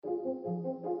Welcome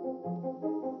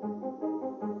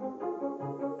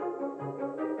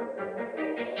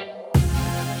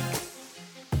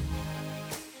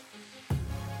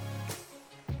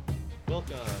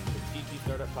to the CT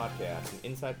Startup Podcast, an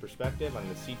inside perspective on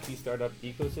the CT startup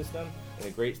ecosystem in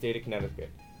the great state of Connecticut.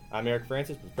 I'm Eric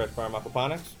Francis with Fresh Farm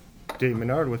Aquaponics. Dave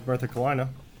Menard with Bertha Kalina.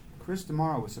 Chris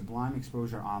DeMauro with Sublime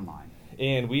Exposure Online.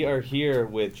 And we are here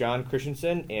with John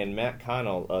Christensen and Matt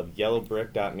Connell of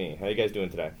YellowBrick.me. How are you guys doing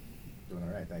today? Doing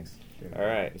all right, thanks. All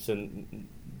right, so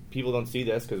people don't see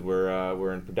this because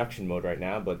we're in production mode right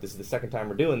now, but this is the second time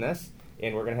we're doing this.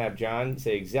 And we're going to have John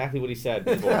say exactly what he said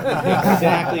before.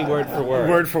 Exactly word for word.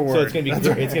 Word for word. So it's going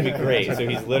to be great. So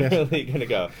he's literally going to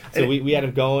go. So we had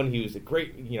him going. He was a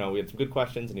great, we had some good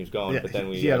questions and he was going, but then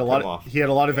he had a lot off. He had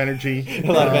a lot of energy.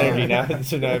 A lot of energy now.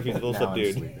 So now he's a little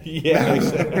subdued. Yeah.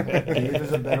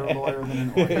 There's a better lawyer than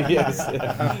an lawyer. Yes.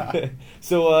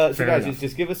 So guys, enough.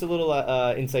 just give us a little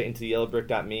insight into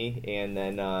YellowBrick.me and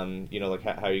then,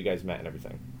 how you guys met and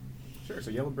everything. Sure.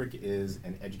 So YellowBrick is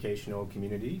an educational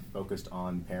community focused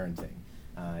on parenting.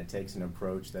 It takes an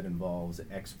approach that involves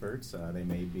experts. They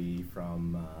may be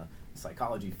from the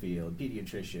psychology field,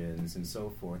 pediatricians, and so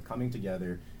forth, coming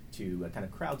together to kind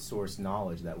of crowdsource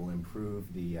knowledge that will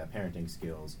improve the parenting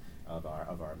skills of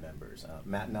our members.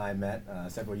 Matt and I met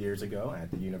several years ago at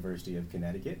the University of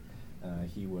Connecticut.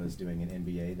 He was doing an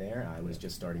MBA there. I was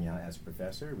just starting out as a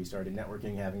professor. We started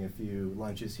networking, having a few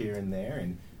lunches here and there,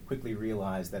 and quickly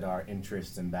realized that our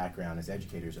interests and background as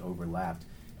educators overlapped.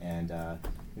 And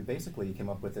we basically came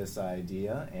up with this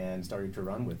idea and started to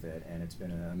run with it, and it's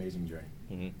been an amazing journey.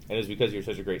 Mm-hmm. And it was because you're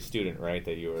such a great student, right,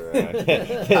 that you were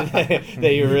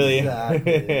that you really...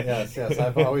 Exactly. Yes.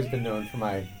 I've always been known for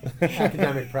my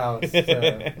academic prowess.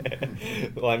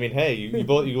 Well, I mean, hey, you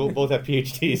both have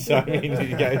PhDs, so I mean,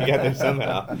 you got there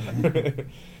somehow.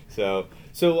 So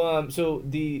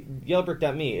the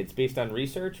YellowBrick.me, it's based on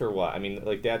research or what? I mean,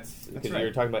 that's because right.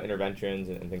 You're talking about interventions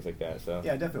and things like that. So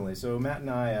Yeah, definitely. So Matt and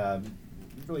I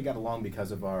really got along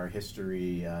because of our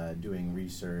history doing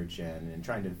research and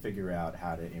trying to figure out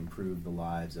how to improve the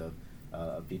lives of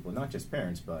people, not just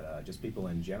parents, but just people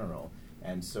in general.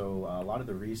 And so a lot of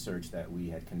the research that we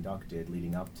had conducted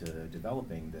leading up to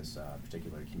developing this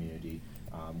particular community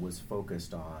was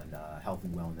focused on health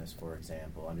and wellness, for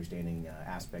example, understanding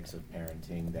aspects of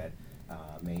parenting that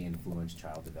may influence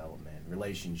child development,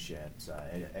 relationships,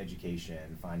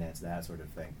 education, finance, that sort of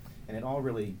thing. And it all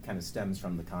really kind of stems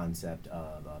from the concept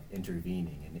of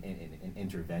intervening and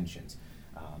interventions.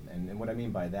 And what I mean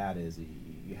by that is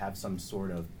you have some sort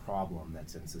of problem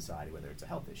that's in society, whether it's a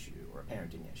health issue or a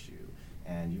parenting issue,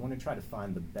 and you want to try to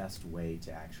find the best way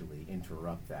to actually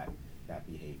interrupt that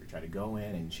behavior. Try to go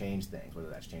in and change things, whether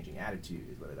that's changing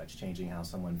attitudes, whether that's changing how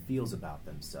someone feels about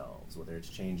themselves, whether it's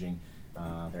changing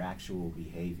their actual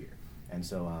behavior. And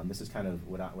so this is kind of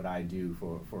what I do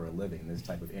for a living, this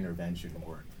type of intervention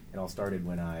work. It all started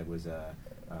when I was a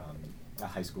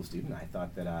high school student. I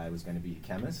thought that I was going to be a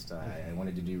chemist. I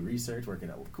wanted to do research, work in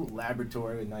a cool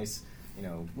laboratory with nice,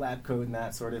 lab coat and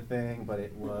that sort of thing, but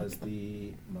it was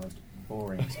the most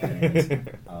boring experience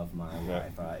of my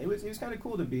life. It was kind of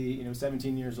cool to be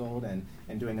 17 years old and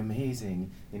doing amazing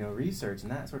research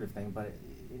and that sort of thing, but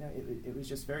it was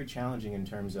just very challenging in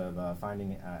terms of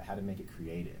finding how to make it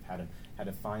creative, how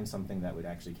to find something that would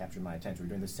actually capture my attention. We're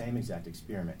doing the same exact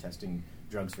experiment, testing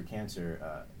drugs for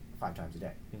cancer 5 times a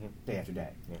day, day after day.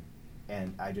 Yeah.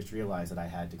 And I just realized that I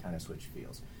had to kind of switch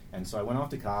fields. And so I went off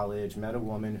to college, met a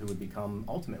woman who would become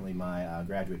ultimately my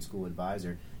graduate school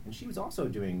advisor, and she was also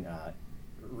doing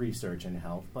research in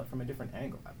health, but from a different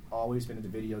angle. I've always been into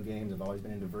video games, I've always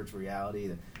been into virtual reality,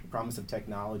 the promise of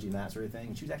technology and that sort of thing,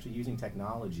 and she was actually using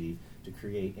technology to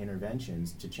create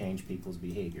interventions to change people's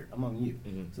behavior among youth.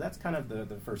 Mm-hmm. So that's kind of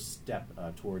the first step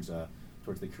towards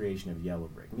the creation of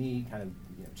YellowBrick. Me kind of,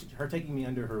 her taking me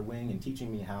under her wing and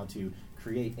teaching me how to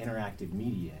create interactive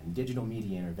media and digital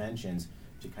media interventions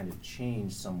to kind of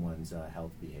change someone's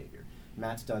health behavior.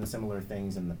 Matt's done similar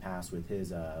things in the past with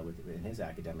his in his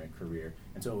academic career,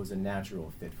 and so it was a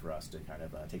natural fit for us to kind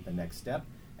of take the next step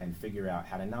and figure out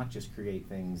how to not just create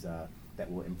things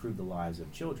that will improve the lives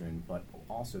of children, but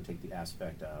also take the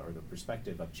aspect or the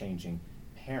perspective of changing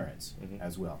parents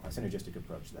as well. A synergistic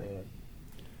approach there.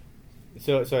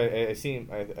 So I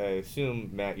assume,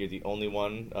 Matt, you're the only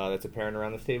one that's a parent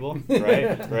around this table,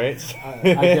 right? Right.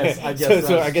 I guess.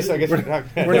 So I guess we're not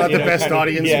the best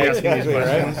audience Yeah, asking these exactly,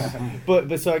 questions. right?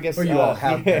 But so I guess. But you all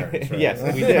have parents, right? Yes,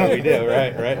 we do,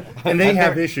 right. And they I'm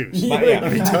have very- issues. My-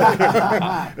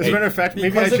 yeah. As a matter of fact,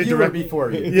 maybe I Because should you were direct.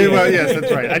 before you. Yeah, well, yes,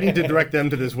 that's right. I need to direct them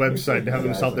to this website to have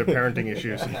them solve their parenting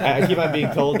issues. I keep on being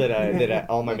told that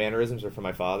all my mannerisms are from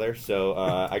my father, so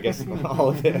I guess all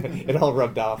of it all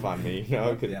rubbed off on me, you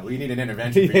know. 'cause- Yeah, we need an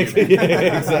intervention for you.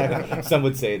 Yeah, exactly. Some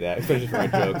would say that, especially for my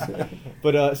jokes.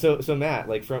 But so Matt,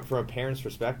 like from a parent's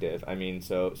perspective, I mean,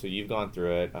 so you've gone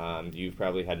through it. You've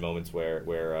probably had moments where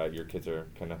your kids are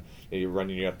kind of maybe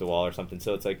running you up the wall or something.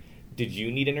 So it's like, did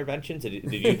you need interventions? Did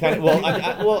you kind of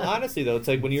well, honestly though, it's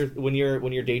like when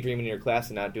you're daydreaming in your class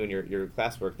and not doing your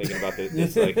classwork, thinking about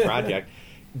this like project.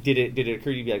 Did it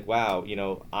occur to you to be like, wow, you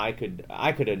know, I could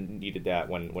have needed that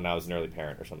when I was an early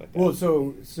parent or something like that? Well,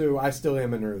 so I still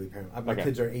am an early parent. My Okay.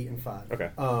 kids are 8 and 5. Okay.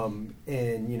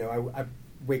 And you know, I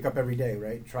wake up every day,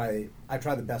 right? I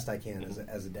try the best I can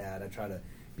as a dad. I try to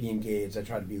be engaged. I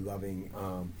try to be loving,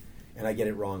 and I get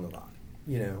it wrong a lot.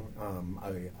 You know,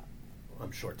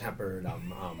 I'm short tempered.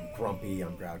 I'm grumpy.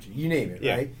 I'm grouchy. You name it,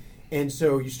 Yeah. right? And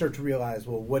so you start to realize,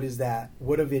 well, what is that?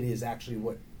 What of it is actually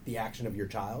what the action of your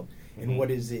child? And Mhm.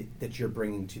 what is it that you're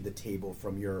bringing to the table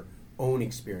from your own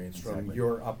experience, from Exactly.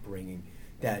 your upbringing,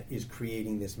 that is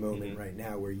creating this moment Mhm. right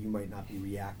now where you might not be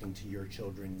reacting to your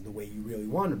children the way you really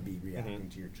want to be reacting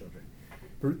to your children.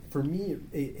 For me,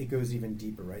 it goes even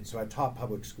deeper, right? So I taught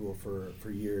public school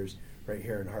for years right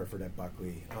here in Hartford at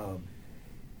Buckley.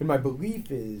 And my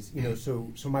belief is, you know,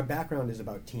 so my background is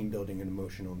about team building and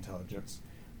emotional intelligence.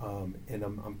 And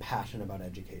I'm passionate about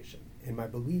education. And my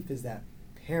belief is that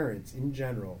parents in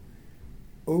general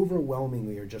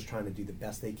overwhelmingly are just trying to do the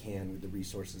best they can with the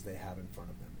resources they have in front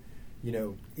of them. You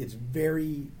know, it's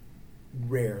very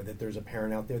rare that there's a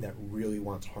parent out there that really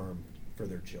wants harm for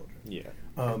their children. Yeah.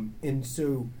 And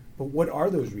so, but what are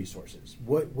those resources?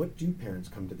 What do parents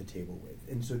come to the table with?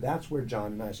 And so that's where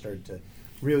John and I started to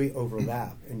really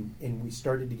overlap, and we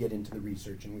started to get into the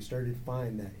research, and we started to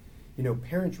find that, you know,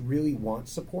 parents really want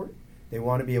support. They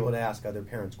want to be able to ask other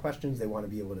parents questions. They want to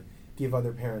be able to give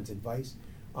other parents advice.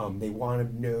 They want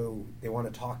to know, they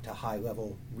want to talk to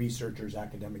high-level researchers,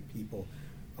 academic people,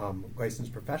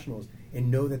 licensed professionals,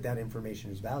 and know that information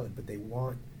is valid. But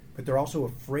they're also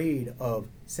afraid of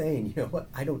saying, you know what,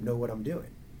 I don't know what I'm doing,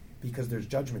 because there's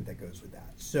judgment that goes with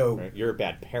that. So Right. You're a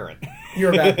bad parent.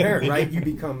 you're a bad parent, right? You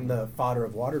become the fodder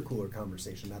of water cooler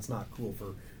conversation. That's not cool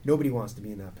nobody wants to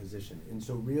be in that position. And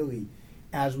so really,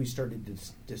 as we started to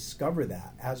discover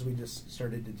that,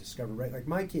 right, like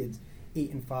my kids,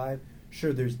 8 and 5,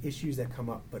 sure, there's issues that come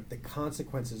up, but the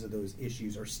consequences of those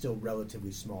issues are still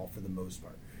relatively small for the most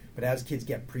part. But as kids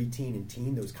get preteen and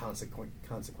teen, those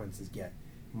consequences get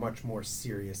much more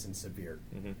serious and severe.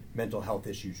 Mhm. Mental health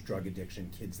issues, drug addiction,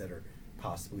 kids that are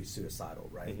possibly suicidal,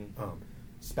 right? Mhm.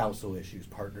 Spousal issues,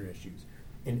 partner issues.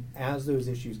 And as those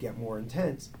issues get more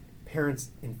intense,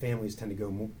 parents and families tend to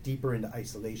go deeper into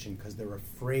isolation because they're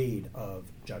afraid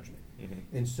of judgment. Mhm.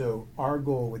 And so our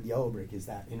goal with Yellow Brick is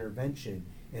that intervention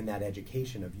and that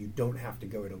education of, you don't have to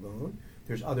go it alone.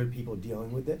 There's other people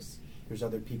dealing with this. There's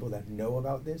other people that know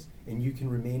about this, and you can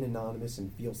remain anonymous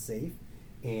and feel safe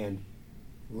and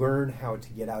learn how to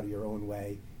get out of your own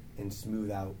way and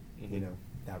smooth out, you Mhm. know,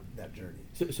 that journey.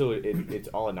 So it's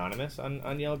all anonymous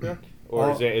on Yellow Brick,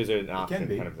 or is it an option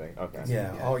be. kind of thing? Okay.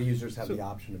 Yeah, Yeah. all users have So- the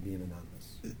option of being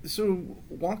anonymous. So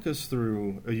walk us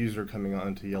through a user coming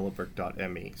on to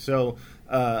yellowbrick.me. So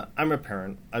I'm a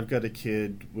parent. I've got a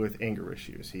kid with anger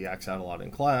issues. He acts out a lot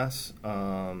in class.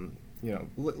 You know,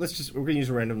 we're going to use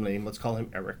a random name. Let's call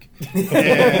him Eric.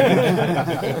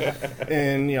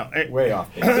 And you know, Way off.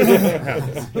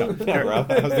 Yeah,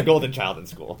 Rob, I was the golden child in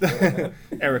school.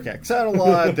 Eric acts out a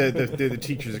lot. The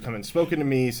teachers have come and spoken to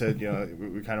me, said, you know,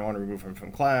 we kind of want to remove him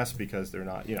from class because they're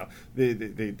not, you know, they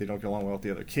don't get along well with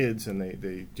the other kids, and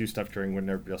they do stuff during when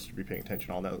everybody else should be paying attention,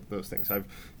 all those things. I've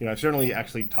certainly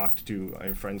actually talked to, I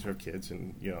have friends who have kids,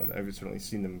 and you know, I've certainly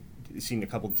seen a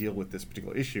couple deal with this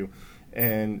particular issue,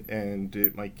 and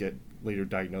it might get later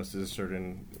diagnosed as a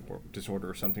certain disorder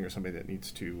or something, or somebody that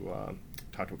needs to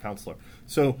talk to a counselor.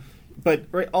 So, but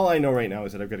all I know right now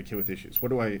is that I've got a kid with issues. What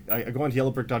do I go on to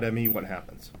yellowbrick.me, what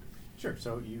happens? Sure.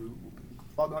 So you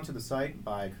log onto the site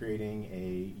by creating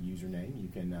a username. You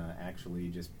can actually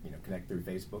just connect through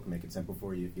Facebook, make it simple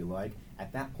for you if you like.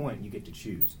 At that point, you get to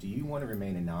choose. Do you want to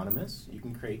remain anonymous? You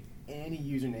can create any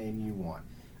username you want,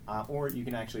 or you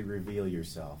can actually reveal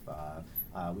yourself.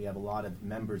 We have a lot of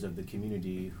members of the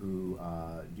community who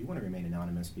do want to remain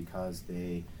anonymous because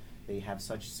they they have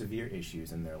such severe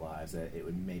issues in their lives that it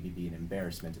would maybe be an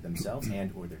embarrassment to themselves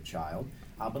and or their child.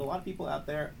 But a lot of people out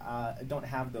there don't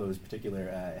have those particular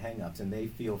hang-ups, and they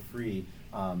feel free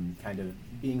kind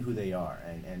of being who they are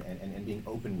and being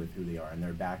open with who they are and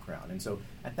their background. And so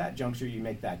at that juncture, you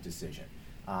make that decision.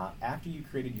 After you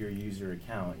created your user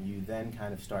account, you then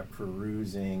kind of start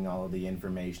perusing all of the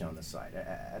information on the site.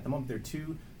 At the moment, there are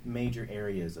two major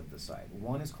areas of the site.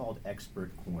 One is called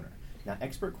Expert Corner. Now,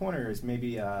 Expert Corner is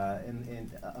maybe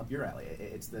up your alley.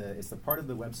 It's the part of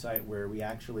the website where we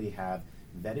actually have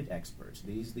vetted experts.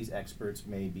 These experts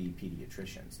may be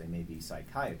pediatricians, they may be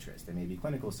psychiatrists, they may be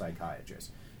clinical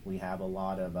psychiatrists. We have a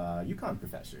lot of UConn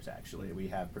professors, actually. We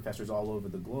have professors all over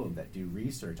the globe that do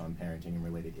research on parenting and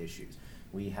related issues.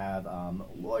 We have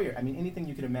lawyers. I mean, anything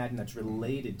you can imagine that's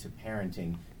related to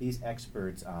parenting, these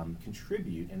experts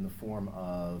contribute in the form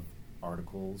of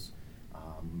articles,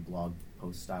 blog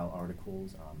post style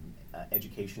articles,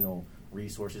 educational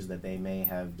resources that they may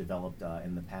have developed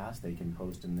in the past. They can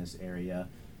post in this area,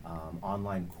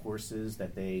 online courses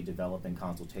that they develop in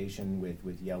consultation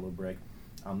with Yellow Brick.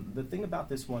 The thing about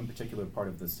this one particular part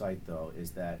of the site, though,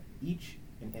 is that each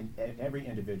and every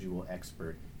individual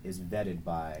expert is vetted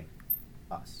by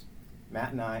us.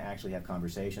 Matt and I actually have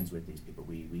conversations with these people.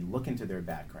 We look into their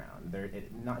background.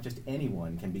 Not just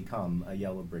anyone can become a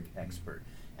Yellow Brick expert.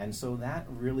 And so that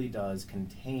really does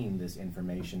contain this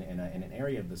information in an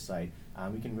area of the site.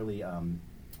 We can really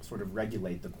sort of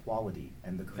regulate the quality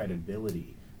and the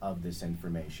credibility of this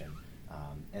information.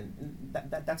 And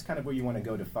that's kind of where you want to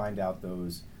go to find out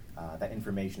that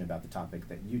information about the topic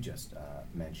that you just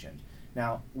mentioned.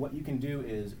 Now, what you can do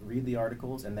is read the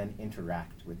articles and then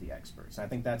interact with the experts. And I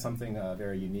think that's something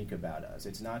very unique about us.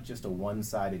 It's not just a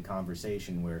one-sided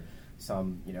conversation where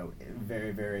some, very,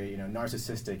 very,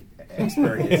 narcissistic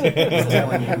expert is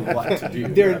telling you what to do.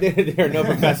 There are no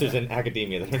professors in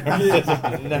academia that are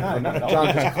narcissists. No.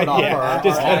 John just cut off our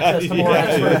access to more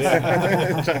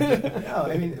experts. No,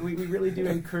 I mean, we really do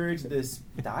encourage this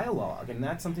dialogue, and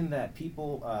that's something that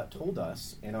people told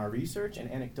us in our research and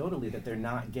anecdotally that they're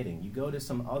not getting. You go to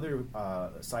some other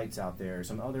sites out there,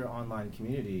 some other online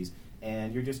communities,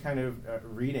 and you're just kind of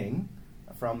reading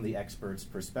from the expert's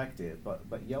perspective,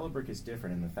 but Yellow Brick is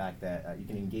different in the fact that you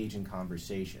can engage in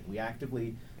conversation. We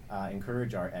actively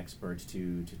encourage our experts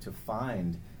to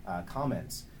find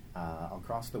comments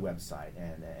across the website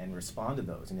and respond to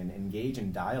those and engage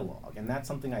in dialogue. And that's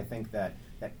something I think that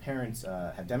parents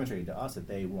have demonstrated to us that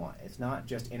they want. It's not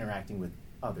just interacting with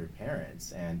other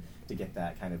parents and to get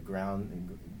that kind of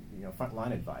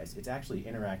frontline advice. It's actually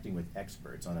interacting with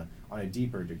experts on a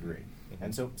deeper degree. Mm-hmm.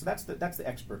 And so that's the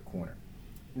Expert Corner.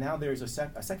 Now there's a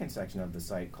second section of the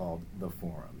site called the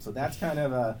forum. So that's kind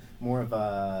of more of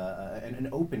an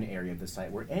open area of the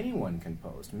site where anyone can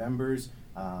post. Members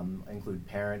include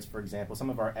parents, for example. Some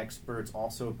of our experts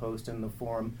also post in the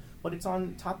forum, but it's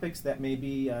on topics that may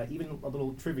be even a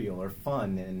little trivial or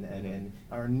fun and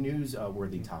are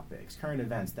news-worthy topics, current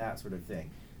events, that sort of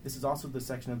thing. This is also the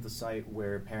section of the site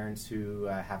where parents who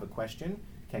have a question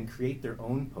can create their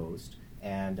own post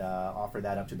and offer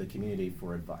that up to the community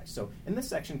for advice. So in this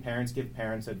section, parents give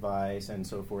parents advice and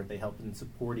so forth. They help and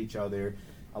support each other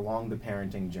along the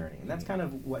parenting journey. And that's kind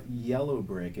of what Yellow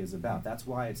Brick is about. That's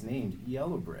why it's named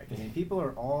Yellow Brick. I mean, people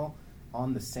are all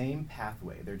on the same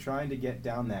pathway. They're trying to get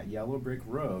down that yellow brick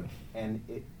road, and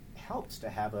it helps to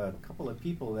have a couple of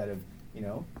people that have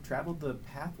traveled the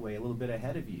pathway a little bit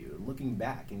ahead of you, looking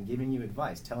back and giving you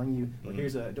advice, telling you, well,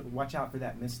 watch out for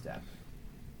that misstep.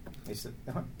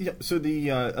 Yeah. So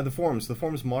the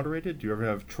forums moderated. Do you ever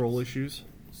have troll issues?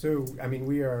 So I mean,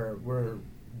 we're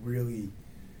really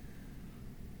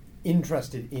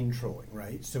interested in trolling,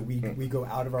 right? So we go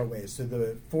out of our way. So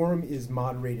the forum is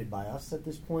moderated by us at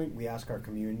this point. We ask our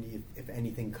community if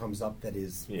anything comes up that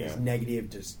is negative,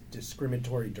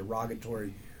 discriminatory,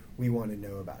 derogatory. We want to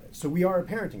know about it. So we are a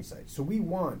parenting site. So we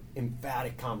want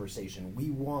emphatic conversation. We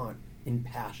want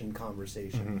impassioned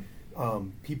conversation. Mm-hmm.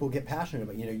 People get passionate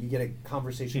about, you get a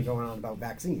conversation going on about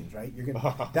vaccines, right? You're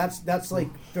gonna that's like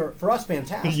for us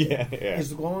fantastic.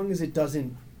 As long as it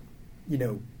doesn't,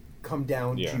 come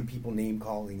down to people name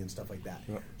calling and stuff like that.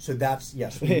 Yeah. So that's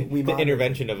we the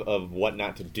intervention of what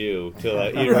not to do to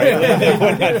right.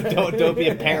 don't be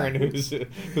a parent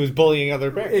who's bullying other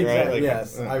parents. Exactly. Right?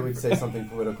 Yes, I would say something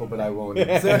political, but I won't.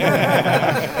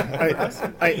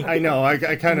 I know.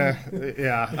 I kind of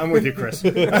I'm with you, Chris. I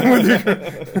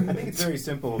think it's very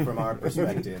simple from our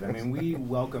perspective. I mean, we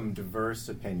welcome diverse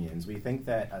opinions. We think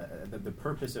that the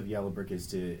purpose of Yellow Brick is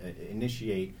to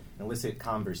initiate and elicit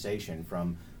conversation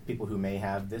from people who may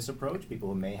have this approach, people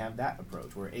who may have that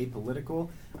approach. We're apolitical.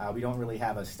 We don't really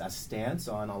have a stance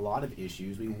on a lot of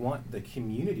issues. We want the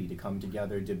community to come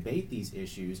together, debate these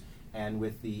issues, and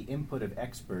with the input of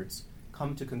experts,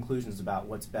 come to conclusions about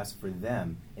what's best for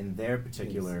them in their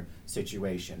particular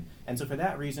situation. And so for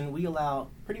that reason, we allow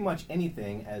pretty much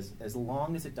anything as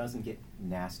long as it doesn't get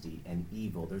nasty and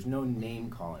evil. There's no name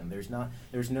calling. There's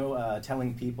no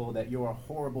telling people that you're a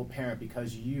horrible parent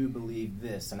because you believe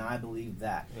this and I believe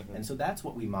that. Mm-hmm. And so that's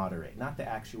what we moderate, not the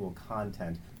actual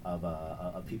content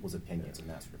of people's opinions and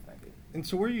that sort of thing. And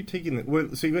so where are you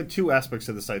taking so you had two aspects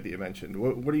of the site that you mentioned.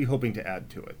 What are you hoping to add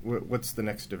to it? What's the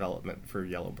next development for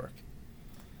Yellowbrick?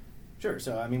 Sure.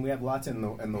 So, I mean, we have lots in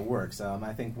the works.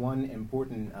 I think one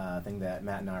important thing that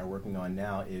Matt and I are working on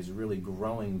now is really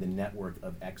growing the network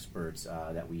of experts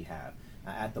that we have.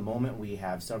 At the moment, we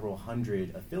have several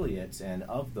hundred affiliates, and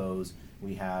of those,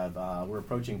 we're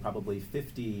approaching probably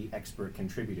 50 expert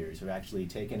contributors who have actually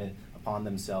taken it upon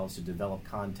themselves to develop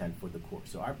content for the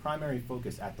course. So our primary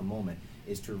focus at the moment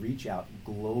is to reach out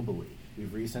globally.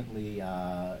 We've recently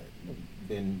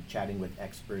been chatting with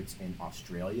experts in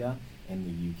Australia, in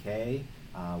the UK.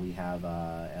 We have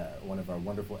one of our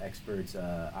wonderful experts,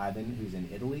 Ivan, who's in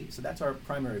Italy. So that's our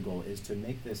primary goal, is to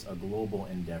make this a global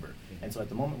endeavor. Mm-hmm. And so at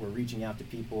the moment, we're reaching out to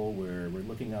people. We're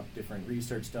looking up different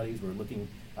research studies. We're looking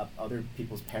up other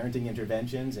people's parenting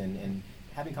interventions and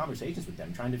having conversations with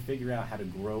them, trying to figure out how to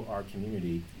grow our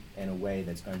community in a way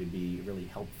that's going to be really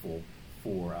helpful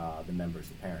for the members,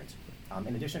 the parents.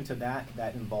 In addition to that,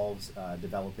 that involves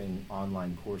developing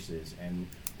online courses and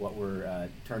what we're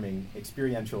terming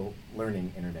experiential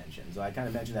learning interventions. So I kind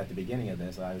of mentioned at the beginning of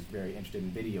this, I was very interested in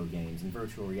video games and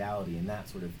virtual reality and that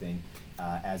sort of thing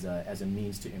as a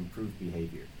means to improve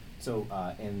behavior. So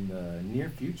in the near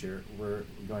future, we're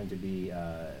going to be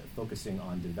focusing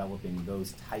on developing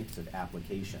those types of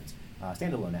applications,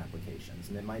 standalone applications.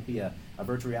 And it might be a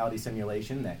virtual reality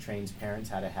simulation that trains parents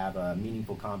how to have a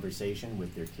meaningful conversation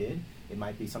with their kid. It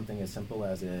might be something as simple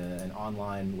as an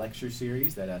online lecture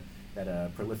series that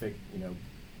a prolific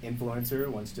influencer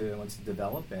wants to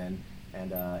develop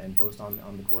and post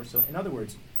on the course. So in other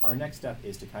words, our next step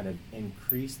is to kind of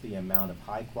increase the amount of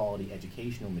high quality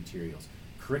educational materials,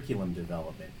 curriculum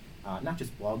development, not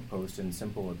just blog posts and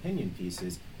simple opinion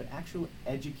pieces, but actual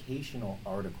educational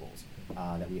articles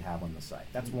that we have on the site.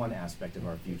 That's one aspect of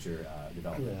our future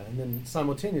development. Yeah, and then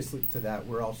simultaneously to that,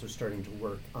 we're also starting to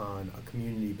work on a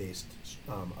community-based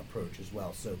approach as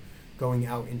well. So going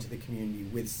out into the community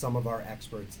with some of our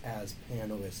experts as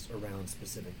panelists around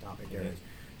specific topic areas.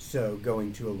 So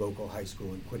going to a local high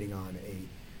school and putting on a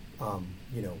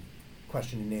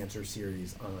question and answer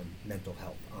series on mental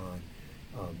health,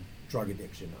 on drug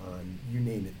addiction, on you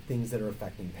name it, things that are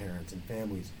affecting parents and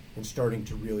families, and starting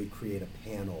to really create a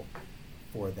panel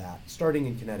for that, starting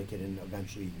in Connecticut and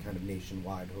eventually kind of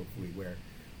nationwide, hopefully, where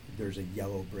there's a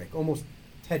Yellowbrick, almost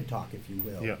TED Talk, if you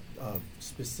will, of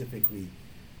specifically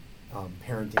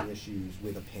parenting issues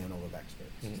with a panel of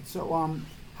experts. Mm-hmm. So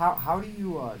how do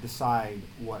you decide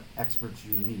what experts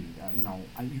you need?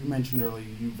 You mentioned earlier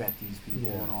you vet these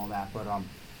people and all that, but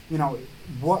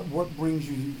what brings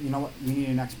you, you need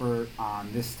an expert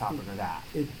on this topic or that?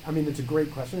 It's a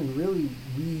great question, and really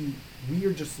we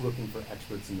are just looking for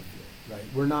experts in the field, right?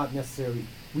 We're not necessarily,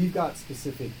 we've got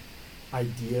specific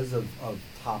ideas of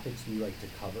topics we like to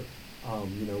cover.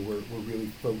 We're really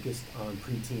focused on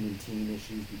preteen and teen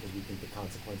issues because we think the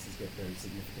consequences get very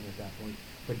significant at that point,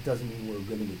 but it doesn't mean we're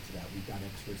limited to that. We've got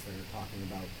experts that are talking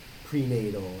about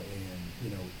prenatal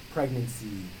and,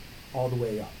 pregnancy all the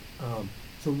way up.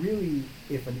 So really,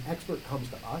 if an expert comes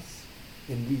to us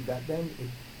and we vet them,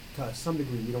 to some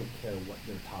degree, we don't care what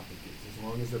their topic is. As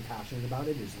long as they're passionate about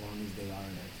it, as long as they are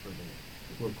an expert in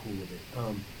it, we're cool with it.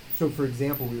 So for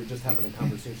example, we were just having a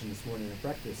conversation this morning at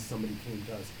breakfast. Somebody came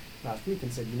to us last week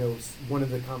and said, one of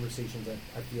the conversations that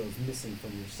I feel is missing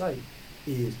from your site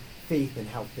is faith and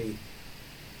how faith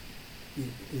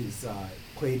is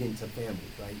played into families,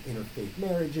 right? Interfaith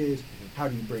marriages, how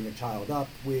do you bring a child up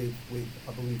with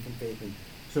a belief in faith? And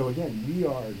so again, we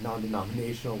are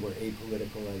non-denominational, we're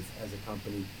apolitical as a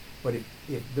company, but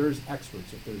if there's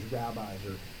experts, if there's rabbis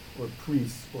or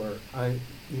priests or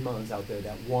imams out there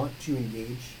that want to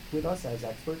engage with us as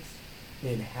experts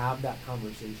and have that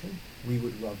conversation, we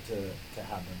would love to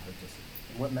have them participate.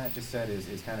 What Matt just said is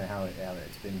kind of how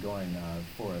it's been going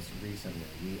for us recently.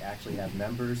 We actually have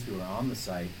members who are on the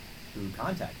site who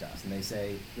contact us and they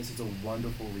say, this is a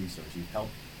wonderful resource, you've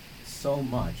helped so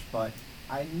much, but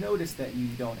I noticed that you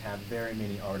don't have very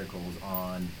many articles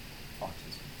on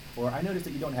autism Or I noticed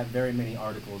that you don't have very many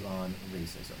articles on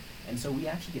racism. And so we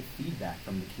actually get feedback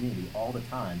from the community all the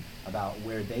time about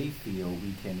where they feel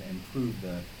we can improve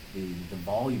the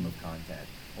volume of content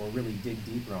or really dig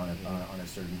deeper on a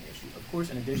certain issue. Of course,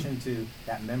 in addition to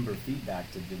that member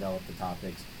feedback to develop the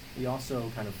topics, we also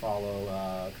kind of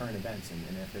follow current events. And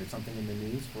if there's something in the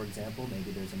news, for example,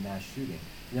 maybe there's a mass shooting,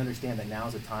 we understand that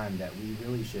now's a time that we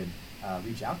really should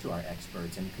reach out to our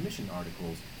experts and commission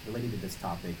articles related to this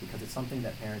topic because it's something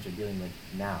that parents are dealing with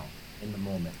now, in the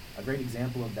moment. A great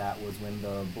example of that was when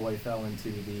the boy fell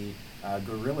into the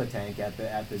gorilla tank at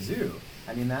the zoo.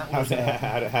 I mean, that was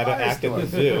how to act at the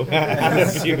zoo. How to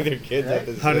shoot with your kids at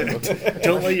the zoo.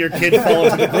 Don't let your kid fall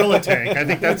into the gorilla tank. I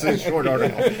think that's a short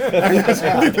article.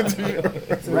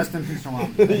 Rest in peace,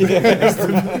 Mom. I mean,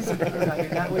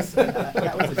 that was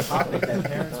a topic that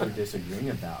parents were disagreeing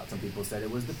about. Some people said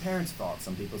it was the parents' fault.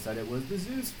 Some people said it was the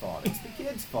zoo's fault. It's the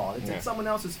kids' fault. It's someone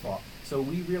else's fault. So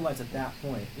we realized at that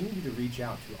point we needed to reach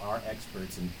out to our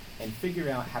experts and figure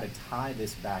out how to tie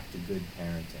this back to good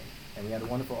parenting. And we had a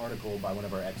wonderful article by one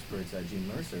of our experts, Jean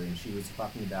Mercer, and she was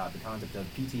talking about the concept of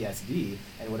PTSD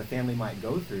and what a family might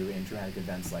go through in traumatic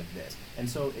events like this. And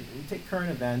so we take current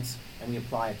events and we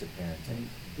apply it to parenting.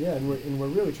 Yeah, and we're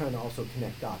really trying to also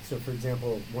connect dots. So, for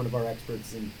example, one of our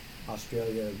experts in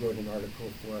Australia wrote an article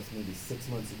for us maybe 6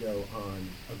 months ago on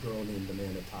a girl named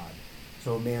Amanda Todd.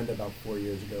 So Amanda, about 4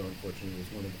 years ago, unfortunately, was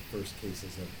one of the first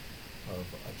cases of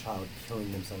a child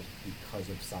killing themselves because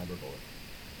of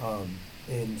cyberbullying.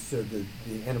 And so the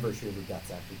anniversary of her death's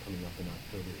actually coming up in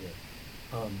October here.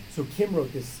 So Kim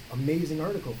wrote this amazing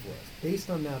article for us. Based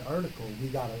on that article, we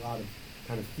got a lot of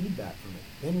kind of feedback from it.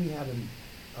 Then we had an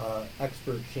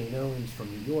expert, Shane Owens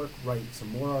from New York, write some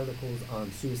more articles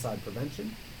on suicide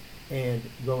prevention. And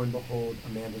lo and behold,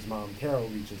 Amanda's mom, Carol,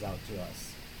 reaches out to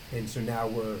us. And so now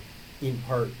we're, in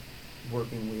part,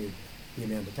 working with the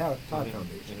Amanda Todd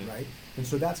Foundation, right? And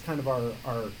so that's kind of our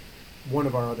one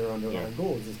of our other underlying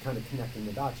goals is kind of connecting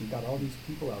the dots. You've got all these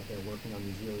people out there working on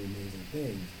these really amazing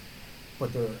things,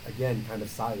 but they're, again, kind of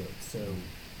siloed. So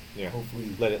hopefully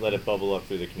let it bubble up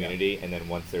through the community, and then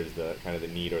once there's the kind of the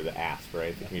need or the ask,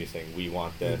 right? The community saying we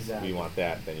want this, we want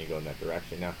that, then you go in that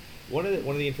direction. Now, one of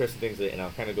the interesting things that, and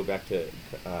I'll kind of go back to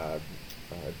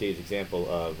Dave's example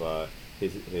of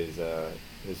his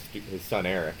son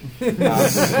Eric.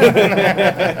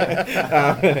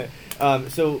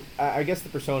 So I guess the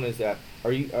persona is that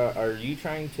are you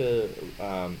trying to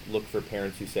look for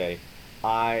parents who say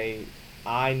I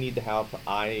need the help,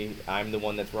 I'm the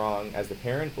one that's wrong as the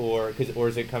parent, or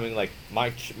is it coming like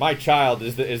my child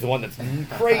is the one that's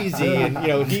crazy and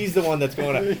he's the one that's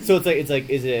going on. So it's like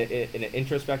is it an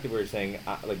introspective where you're saying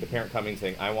like the parent coming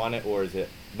saying I want it, or is it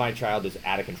my child is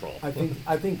out of control? I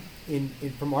think in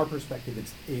from our perspective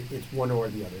it's one or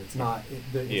the other. It's not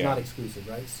not exclusive,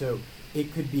 right? So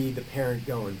it could be the parent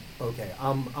going, okay,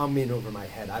 I'm in over my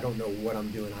head. I don't know what I'm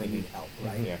doing. I need help,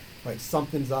 right? Yeah. Like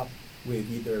something's up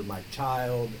with either my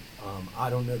child, I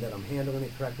don't know that I'm handling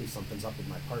it correctly, something's up with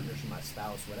my partner, my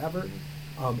spouse, whatever,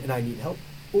 and I need help.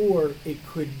 Or it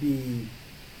could be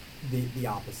the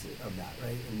opposite of that,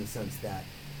 right? In the sense that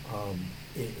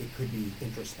it could be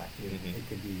introspective, it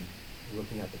could be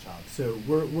looking at the child. So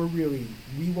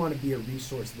we want to be a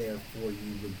resource there for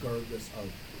you regardless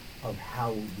of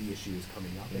how the issue is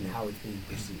coming up and how it's being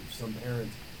perceived.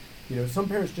 Some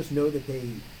parents just know that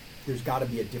there's got to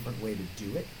be a different way to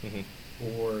do it,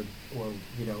 or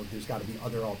there's got to be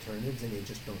other alternatives, and they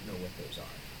just don't know what those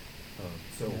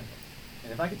are.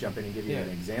 And if I could jump in and give you an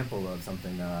example of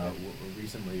something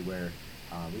recently where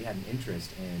we had an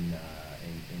interest in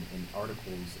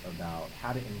articles about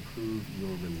how to improve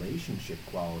your relationship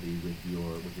quality with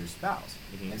your spouse.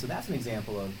 And so that's an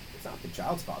example of it's not the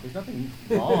child's fault. There's nothing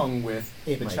wrong with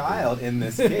the child in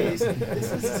this case.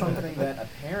 This is something that a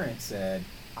parent said,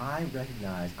 I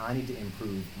recognize I need to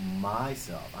improve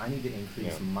myself. I need to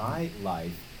increase my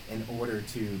life in order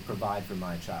to provide for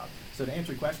my child. So to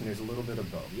answer your question, there's a little bit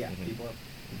of both.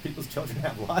 People's children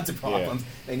have lots of problems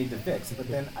they need to fix. But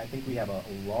then I think we have a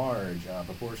large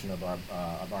proportion of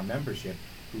our membership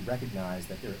who recognize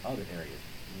that there are other areas,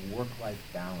 work-life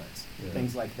balance,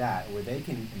 things like that, where they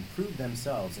can improve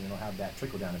themselves and it'll have that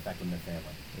trickle-down effect on their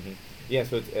family. Yeah,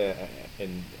 so it's,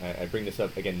 and I bring this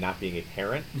up, again, not being a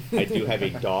parent. I do have a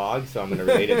dog, so I'm going to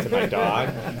relate it to my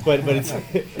dog. But it's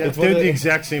they're the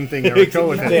exact same thing, Eric. Go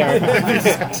with it. They are.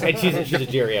 And she's a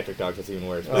geriatric dog, so it's even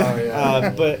worse.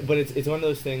 But it's one of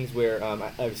those things where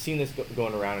I've seen this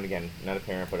going around, and again, not a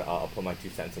parent, but I'll put my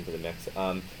 2 cents into the mix.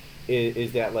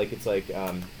 Is that like it's like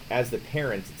as the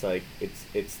parents, it's like it's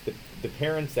the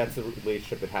parents. That's the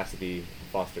relationship that has to be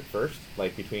fostered first,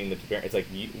 like between the two parents. It's like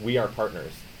we are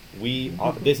partners.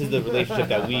 this is the relationship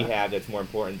that we have that's more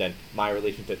important than my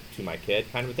relationship to my kid,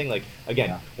 kind of a thing. Like,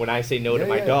 again, when I say no to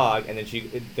my dog, and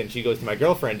then she goes to my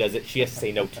girlfriend, does it? She has to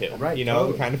say no too, right? You know,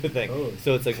 totally. Kind of a thing. Totally.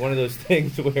 So it's like one of those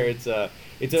things where it's a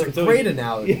great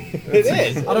analogy. It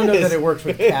is. I don't know that it works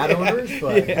with cat owners,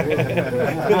 but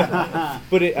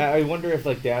but I wonder if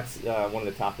like that's one of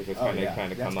the topics that's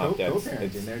kind of come up.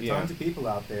 Co-parenting. There are tons of people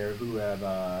out there who have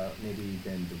maybe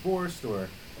been divorced or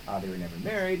they were never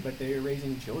married, but they're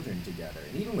raising children together.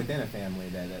 And even within a family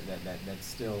that's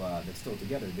still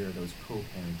together, there are those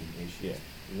co-parenting issues. Yeah.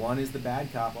 One is the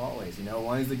bad cop always,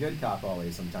 one is the good cop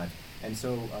always sometimes. And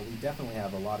so we definitely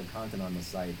have a lot of content on the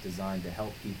site designed to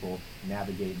help people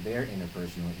navigate their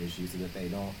interpersonal issues so that they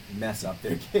don't mess up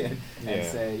their kid and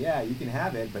say, yeah, you can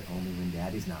have it, but only when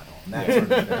daddy's not home. That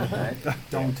sort of thing, right?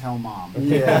 Don't tell mom.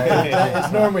 Yeah,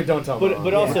 it's normally don't tell mom.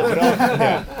 But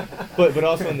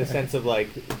also in the sense of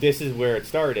like, this is where it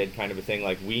started, kind of a thing,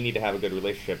 like we need to have a good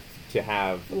relationship to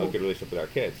have a good relationship with our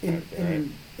kids.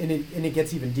 And it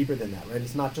gets even deeper than that, right?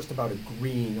 It's not just about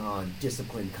agreeing on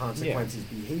discipline, consequences,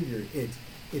 behavior.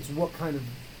 It's what kind of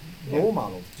role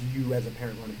models do you as a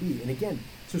parent want to be? And again,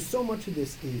 so much of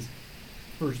this is,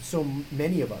 for so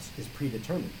many of us, is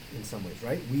predetermined in some ways,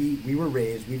 right? We were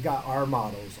raised, we've got our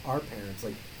models, our parents,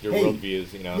 like your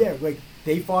worldviews, Yeah, like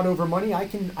they fought over money. I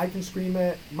can scream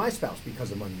at my spouse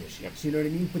because of money issues. Yep. You know what I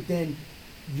mean? But then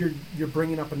you're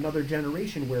bringing up another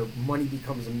generation where money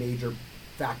becomes a major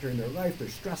factor in their life. They're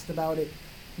stressed about it,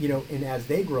 and as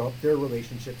they grow up, their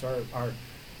relationships are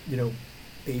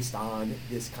based on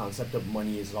this concept of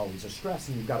money is always a stress,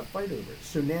 and you've got to fight over it.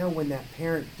 So now when that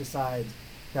person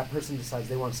decides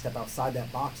they want to step outside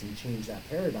that box and change that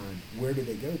paradigm, where do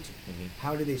they go to? Mm-hmm.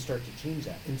 How do they start to change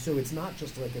that? And so it's not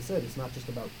just, like I said, it's not just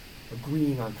about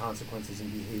agreeing on consequences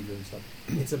and behavior and stuff.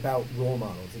 It's about role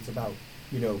models. It's about,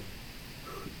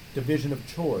 division of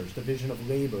chores, division of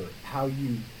labor, how do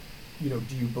you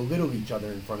belittle each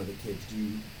other in front of the kids? Do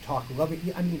you talk loving?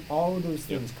 I mean, all of those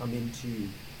things come into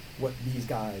what these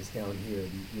guys down here,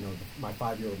 my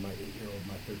 5-year-old, my 8-year-old,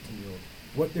 my 13-year-old,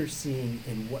 what they're seeing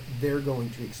and what they're going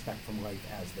to expect from life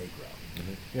as they grow.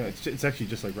 Mm-hmm. It's actually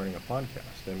just like running a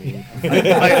podcast. I mean,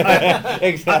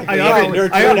 exactly.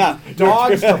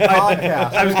 Dogs to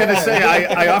podcast. I was going to say,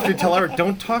 I often tell Eric,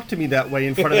 don't talk to me that way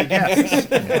in front of the guests.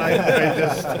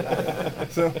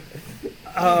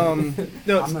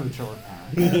 No, I'm not a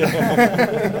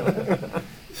parent.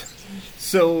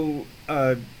 So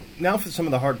now for some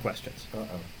of the hard questions.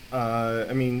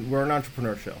 I mean, we're an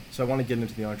entrepreneur show, so I want to get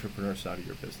into the entrepreneur side of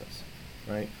your business,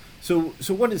 right? So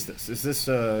what is this? Is this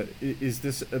a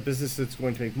business that's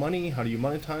going to make money? How do you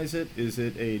monetize it? Is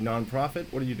it a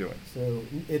nonprofit? What are you doing? So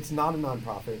it's not a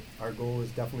nonprofit. Our goal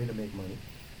is definitely to make money.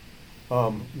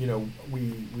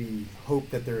 We hope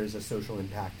that there is a social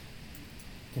impact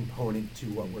component to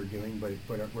what we're doing, but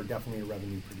we're definitely a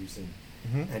revenue producing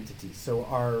entity. So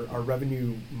our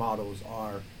revenue models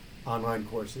are online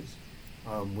courses,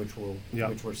 which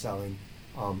we're selling,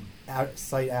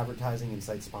 site advertising and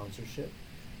site sponsorship,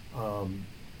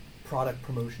 product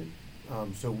promotion.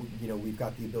 So we've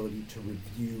got the ability to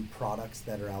review products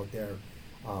that are out there,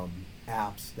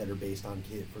 apps that are based on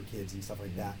for kids and stuff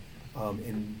like that,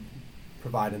 and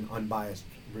provide an unbiased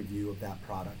review of that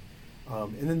product.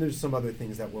 And then there's some other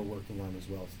things that we're working on as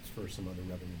well for some other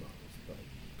revenue models. But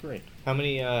great. How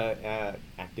many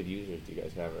active users do you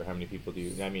guys have, or how many people do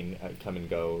you come and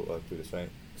go through the site?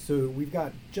 So we've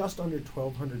got just under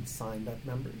 1,200 signed up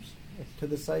members to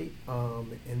the site,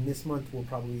 and this month we'll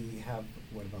probably have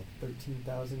about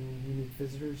 13,000 unique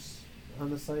visitors on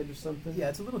the site or something. Yeah,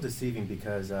 it's a little deceiving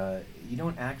because you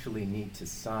don't actually need to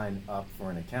sign up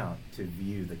for an account to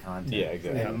view the content. Yeah,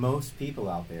 exactly. And most people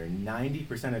out there,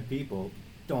 90% of people,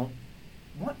 don't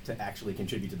want to actually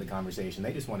contribute to the conversation.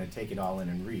 They just want to take it all in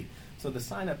and read. So the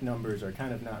sign-up numbers are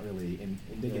kind of not really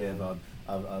indicative of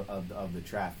the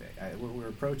traffic. We're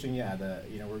approaching,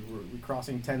 we're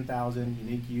crossing 10,000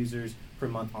 unique users per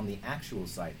month on the actual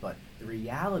site. But the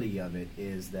reality of it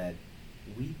is that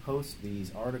we post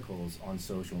these articles on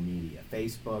social media,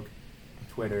 Facebook,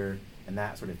 Twitter, and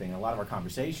that sort of thing. A lot of our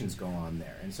conversations go on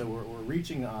there. And so we're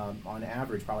reaching, on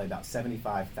average, probably about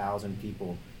 75,000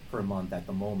 people per month at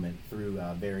the moment through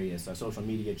various social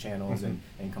media channels and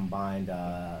combined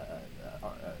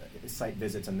site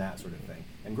visits and that sort of thing,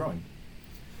 and growing.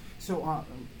 So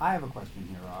I have a question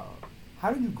here.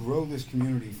 How did you grow this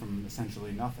community from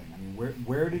essentially nothing? I mean,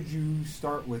 where did you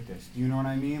start with this? Do you know what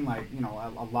I mean? Like,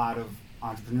 a lot of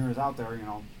entrepreneurs out there,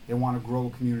 they want to grow a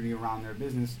community around their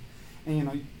business, and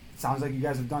it sounds like you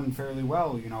guys have done fairly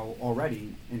well,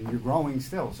 already, and you're growing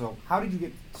still. So how did you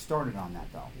get started on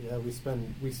that, though? Yeah,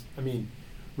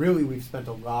 really we've spent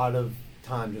a lot of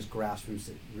time just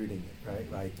grassroots rooting it,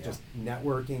 right? Like just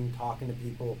networking, talking to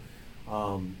people,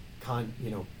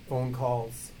 phone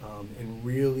calls, and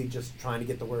really just trying to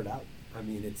get the word out. I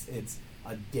mean, it's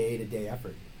a day-to-day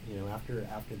effort.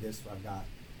 After this, I've got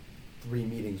 3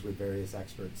 meetings with various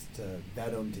experts to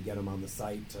vet them, to get them on the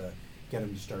site, to get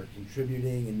them to start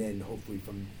contributing, and then hopefully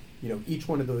from each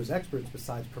one of those experts,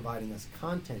 besides providing us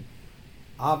content,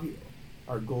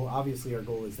 our goal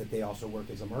is that they also work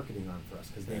as a marketing arm for us,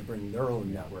 because they bring their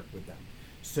own network with them.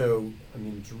 So, I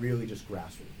mean, it's really just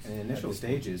grassroots. In the initial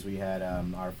stages, we had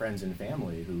our friends and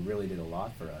family who really did a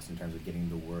lot for us in terms of getting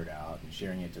the word out and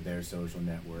sharing it to their social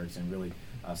networks and really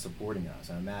supporting us.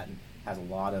 Matt has a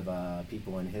lot of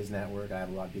people in his network. I have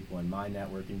a lot of people in my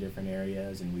network in different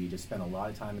areas, and we just spent a lot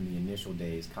of time in the initial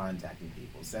days contacting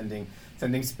people, sending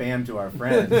spam to our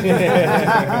friends.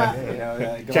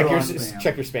 Check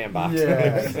your spam box.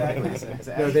 Yeah, exactly.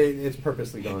 No, it's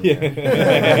purposely going Yeah. there.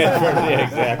 Yeah,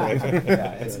 exactly.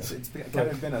 Yeah, it's kind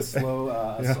of been a slow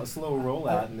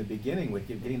rollout in the beginning with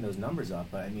getting those numbers up.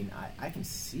 But I mean, I can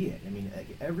see it. I mean,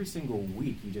 every single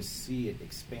week you just see it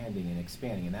expanding,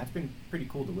 and that's been pretty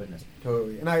cool to witness.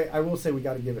 Totally. And I will say we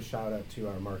got to give a shout out to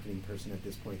our marketing person at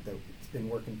this point that it's been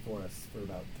working for us for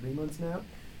about 3 months now.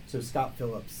 So Scott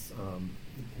Phillips,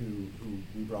 who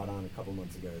we brought on a couple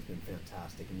months ago, has been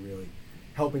fantastic and really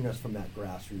helping us from that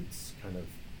grassroots kind of,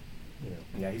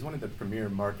 Yeah, he's one of the premier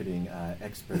marketing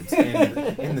experts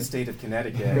in the state of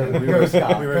Connecticut. We were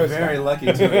very lucky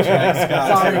to attract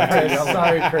Scott.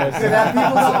 Sorry, Chris.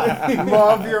 People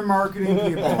love your marketing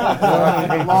people.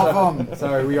 Love them.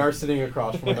 Sorry, we are sitting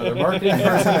across from another marketing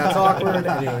person. That's awkward.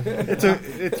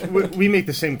 Anyway. We make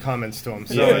the same comments to him.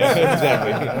 So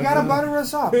Exactly. You gotta butter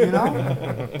us up, you know.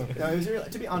 No, it was really,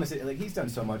 to be honest, he's done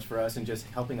so much for us and just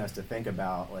helping us to think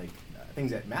about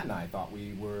things that Matt and I thought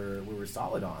we were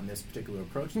solid on, this particular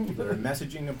approach, this particular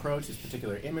messaging approach, this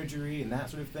particular imagery and that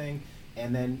sort of thing.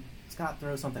 And then Scott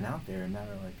throws something out there, and Matt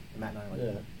and I are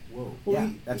like, whoa,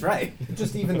 well, that's right.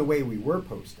 Just even the way we were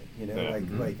posting, Yeah.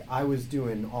 like I was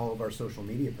doing all of our social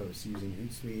media posts using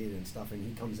Hootsuite and stuff, and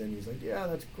he comes in, he's like, yeah,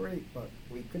 that's great, but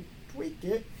we could tweak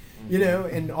it,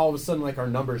 and all of a sudden, our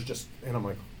numbers and I'm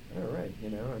like, all right,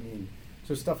 I mean,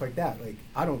 so stuff like that,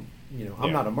 I don't,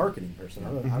 I'm not a marketing person.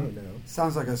 I don't know.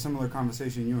 Sounds like a similar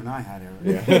conversation you and I had,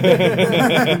 Eric.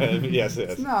 Yeah. Yes,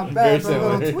 It's not bad for a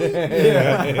little tweet.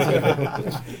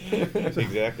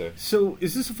 Exactly. So,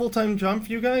 is this a full-time job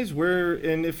for you guys?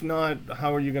 And if not,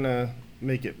 how are you gonna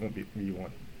make it? Won't be where you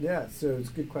want. Yeah, so it's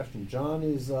a good question. John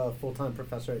is a full-time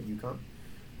professor at UConn.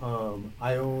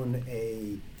 I own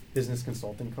a business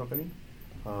consulting company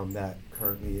that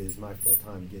currently is my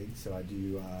full-time gig. So I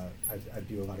do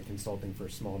a lot of consulting for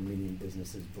small and medium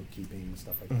businesses, bookkeeping,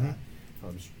 stuff like that.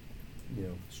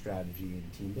 Strategy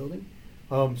and team building.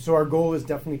 So our goal is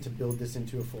definitely to build this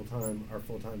into our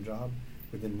full-time job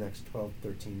within the next 12,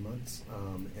 13 months.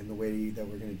 And the way that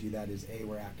we're going to do that is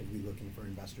we're actively looking for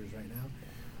investors right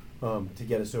now to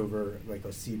get us over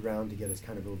a seed round, to get us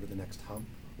kind of over the next hump.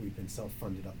 We've been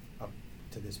self-funded up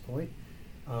to this point.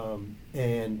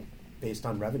 And based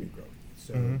on revenue growth.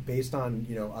 So based on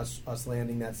us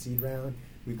landing that seed round,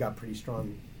 we've got pretty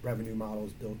strong revenue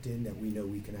models built in that we know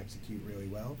we can execute really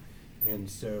well. And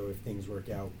so if things work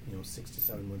out, 6 to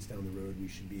 7 months down the road, we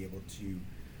should be able to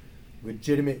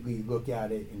legitimately look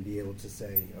at it and be able to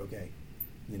say, okay,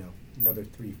 another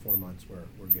 3-4 months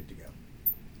we're good to go.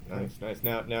 Nice.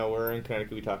 Now we're in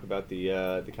Connecticut. We talk about the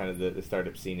kind of the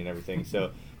startup scene and everything.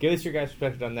 So give us your guys'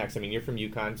 perspective on next. I mean, you're from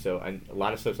UConn, so a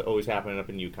lot of stuff's always happening up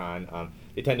in UConn.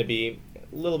 They tend to be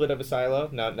a little bit of a silo.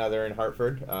 Now they're in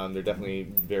Hartford. They're definitely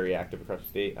very active across the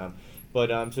state.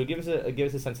 So give us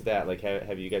a sense of that.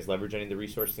 Have you guys leveraged any of the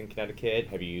resources in Connecticut?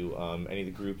 Have you any of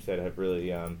the groups that have really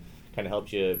kind of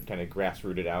helped you kind of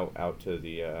grassroot it out to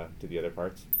the other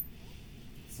parts?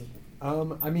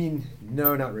 I mean,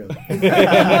 no, not really. Hey,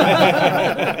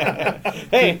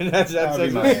 that's That would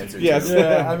be my answer. Yes.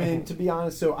 Yeah, I mean, to be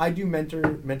honest, so I do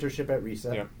mentorship at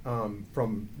Reset. Yeah.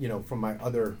 From the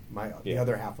other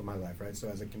half of my life, right? So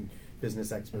as a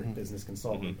business expert, business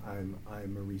consultant, I'm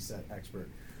a Reset expert.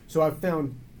 So I've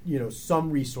found some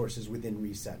resources within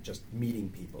Reset, just meeting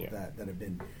people that have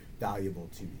been valuable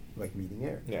to me, like meeting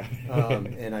Eric. Yeah.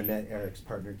 And I met Eric's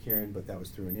partner Kieran, but that was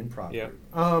through an improv group.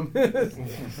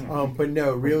 But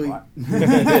no, really.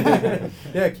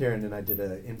 Yeah, Kieran and I did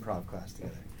an improv class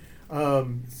together.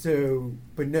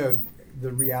 But no,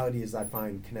 the reality is I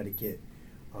find Connecticut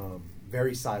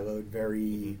very siloed,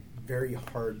 very, very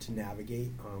hard to navigate.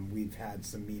 We've had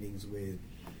some meetings with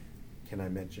can I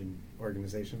mention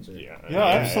organizations? Or? Yeah,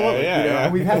 absolutely. Yeah, You know,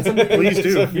 yeah. we've had some. Please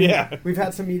do. Yeah. We've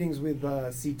had some meetings with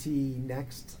CT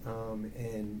Next,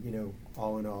 and you know,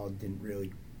 all in all, didn't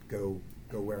really go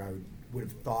where I would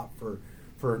have thought for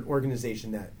an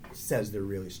organization that says they're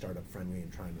really startup friendly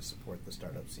and trying to support the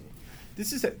startup scene.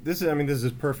 This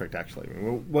is perfect, actually. I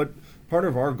mean, what part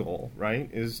of our goal, right,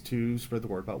 is to spread the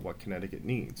word about what Connecticut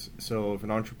needs. So if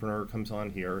an entrepreneur comes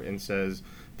on here and says,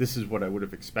 "This is what I would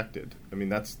have expected," I mean,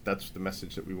 that's the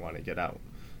message that we want to get out.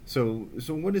 So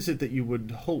what is it that you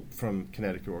would hope from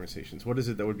Connecticut organizations? What is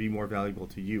it that would be more valuable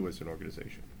to you as an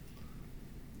organization?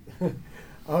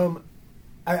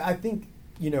 I think,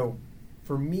 you know,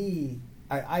 for me,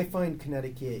 I find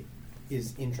Connecticut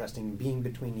is interesting, being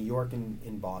between New York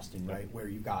and Boston, right, where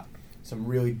you've got some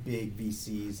really big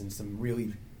VCs and some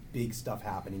really big stuff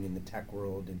happening in the tech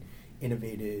world and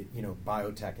innovative, you know,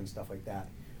 biotech and stuff like that.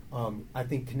 I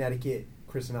think Connecticut,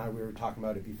 Chris and I, we were talking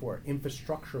about it before,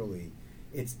 infrastructurally,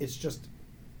 it's just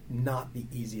not the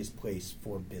easiest place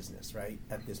for business, right,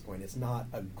 at this point. It's not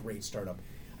a great startup.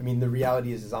 I mean, the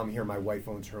reality is I'm here, my wife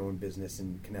owns her own business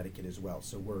in Connecticut as well,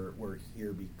 so we're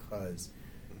here because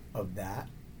of that.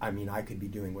 I mean, I could be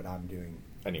doing what I'm doing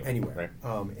anywhere.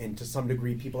 Right. And to some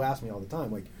degree, people ask me all the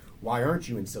time, like, why aren't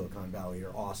you in Silicon Valley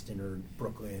or Austin or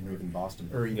Brooklyn Or even Boston.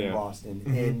 Boston?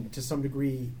 Mm-hmm. And to some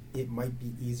degree, it might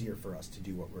be easier for us to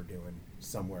do what we're doing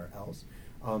somewhere else.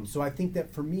 So I think that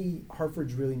for me,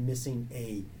 Hartford's really missing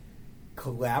a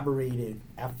collaborative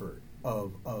effort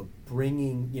of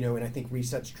bringing, you know, and I think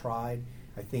Reset's tried.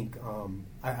 I think,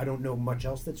 I don't know much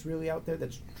else that's really out there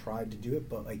that's tried to do it,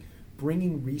 but like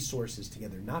bringing resources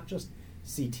together, not just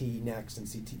CT Next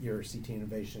and CT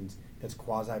Innovations that's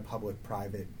quasi-public,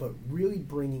 private, but really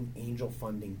bringing angel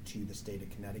funding to the state of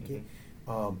Connecticut,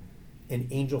 and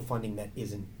angel funding that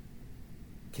isn't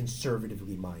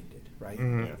conservatively minded, right?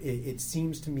 Mm-hmm. Yeah. It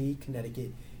seems to me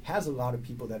Connecticut has a lot of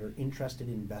people that are interested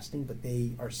in investing, but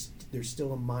there's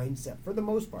still a mindset, for the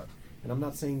most part, and I'm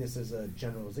not saying this as a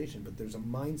generalization, but there's a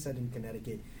mindset in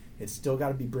Connecticut, it's still got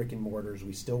to be brick and mortars.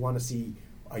 We still want to see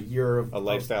a year of a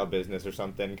lifestyle business or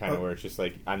something, kind of where it's just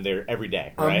like I'm there every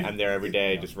day, right? I'm there every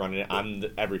day, just running it. I'm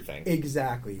everything.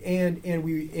 Exactly,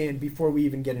 and before we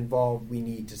even get involved, we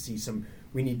need to see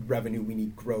we need revenue, we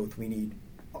need growth, we need,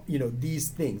 you know, these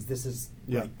things. This is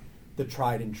like the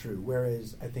tried and true.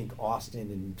 Whereas I think Austin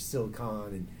and Silicon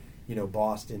and, you know,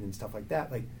 Boston and stuff like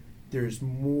that, like there's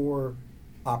more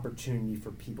opportunity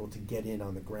for people to get in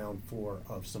on the ground floor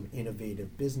of some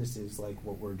innovative businesses like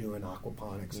what we're doing,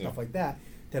 aquaponics, stuff like that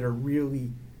are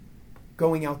really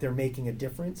going out there making a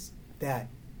difference that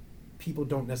people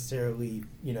don't necessarily,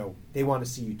 you know, they want to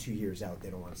see you 2 years out, they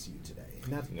don't want to see you today.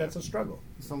 And that's a struggle.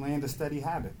 It's the land of steady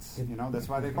habits. You know, that's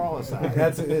why they call us that.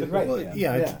 That's right. Well,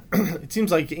 it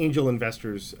seems like angel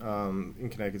investors in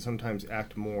Connecticut sometimes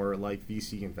act more like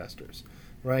VC investors,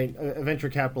 right? A venture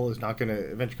capital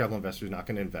investor is not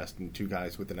going to invest in two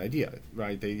guys with an idea,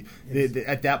 right? They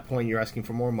at that point, you're asking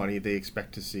for more money. They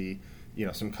expect to see, you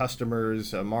know, some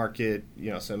customers, a market, you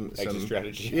know, some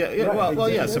strategy. Yeah, Right, well,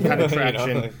 yeah, some kind of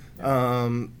traction. You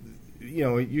know, You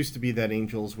know, it used to be that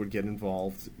angels would get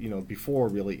involved, you know, before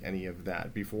really any of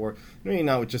that. Before, I mean,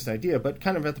 not with just an idea, but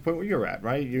kind of at the point where you're at,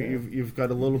 right? You've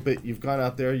got a little bit. You've gone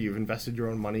out there. You've invested your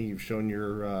own money. You've shown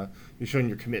your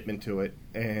commitment to it,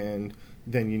 and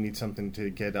then you need something to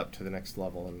get up to the next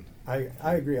level. And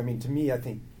I agree. I mean, to me, I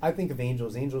think of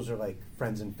angels. Angels are like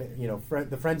friends and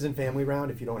the friends and family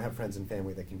round. If you don't have friends and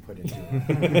family that can put into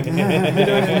it, you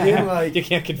know what I mean? Like, you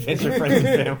can't convince your friends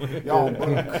and family. Y'all,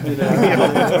 you know,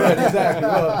 right, exactly.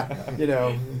 Well, you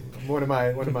know, one of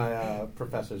my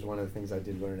professors. One of the things I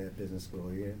did learn at business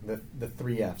school, the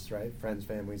 3 Fs, right? Friends,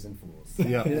 families, and fools.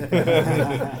 yeah.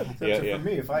 So for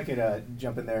me, if I could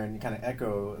jump in there and kind of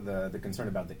echo the concern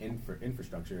about the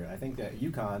infrastructure, I think that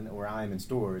UConn, where I am in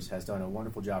stores, has done a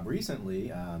wonderful job recently,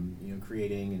 you know,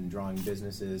 creating and drawing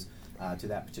businesses to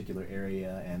that particular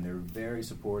area, and they're very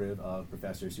supportive of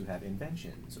professors who have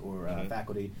inventions or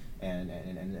faculty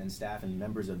and staff and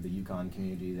members of the UConn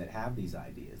community that have these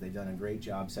ideas. They've done a great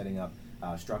job setting up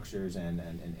structures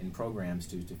and programs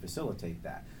to facilitate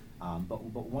that. But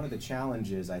one of the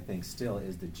challenges, I think, still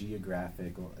is the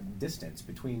geographic distance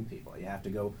between people. You have to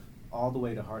go all the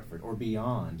way to Hartford or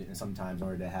beyond sometimes in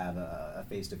order to have a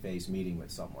face-to-face meeting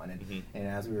with someone. And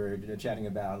as we were chatting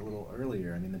about a little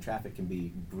earlier, I mean, the traffic can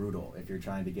be brutal if you're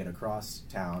trying to get across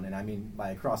town. And I mean,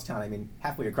 by across town, I mean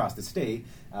halfway across the state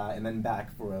and then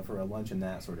back for a lunch and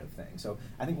that sort of thing. So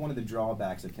I think one of the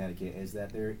drawbacks of Connecticut is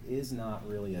that there is not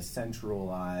really a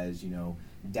centralized, you know,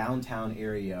 downtown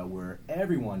area where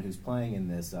everyone who's playing in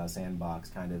this sandbox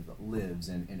kind of lives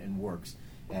and works.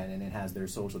 and it has their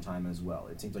social time as well.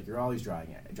 It seems like you're always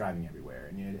driving everywhere,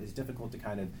 and it's difficult to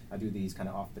kind of do these kind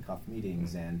of off-the-cuff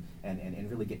meetings and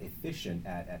really get efficient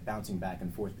at bouncing back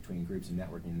and forth between groups and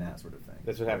networking and that sort of thing.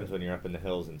 That's what happens when you're up in the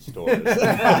hills in stores. But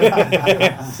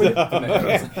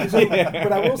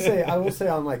I will say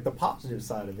on like the positive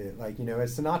side of it, like,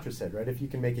 as Sinatra said, right? If you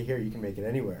can make it here, you can make it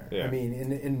anywhere. Yeah. I mean,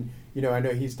 and I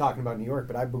know he's talking about New York,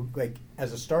 but like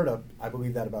as a startup, I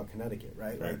believe that about Connecticut,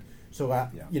 right? Right. Like, so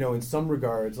in some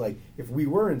regards, like if we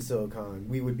were in Silicon,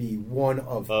 we would be one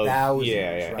of thousands,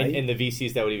 right? And the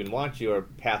VCs that would even want you are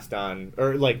passed on,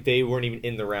 or like they weren't even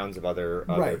in the rounds of other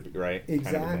right?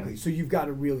 Exactly. Kind of so you've got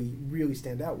to really, really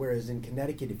stand out. Whereas in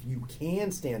Connecticut, if you can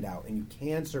stand out and you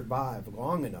can survive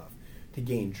long enough to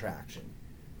gain traction,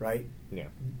 right? Yeah.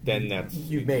 Then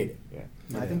you've made it. Yeah.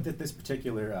 I think that this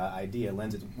particular idea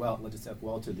lends itself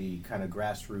well to the kind of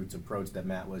grassroots approach that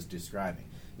Matt was describing.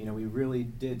 We really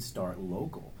did start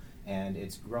local, and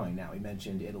it's growing now. We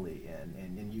mentioned Italy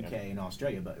and UK and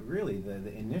Australia, but really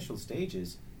the initial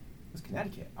stages was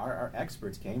Connecticut. Our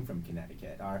experts came from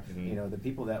Connecticut. The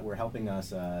people that were helping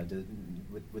us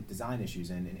with design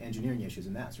issues and engineering issues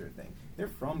and that sort of thing, they're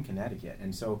from Connecticut.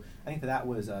 And so I think that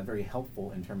was very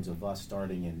helpful in terms of us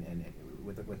starting and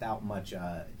without much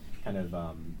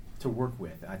to work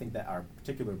with. I think that our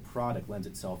particular product lends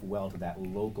itself well to that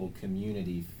local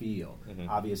community feel. Mm-hmm.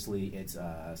 Obviously, it's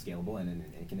scalable and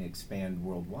it can expand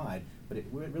worldwide, but it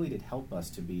really did help us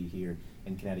to be here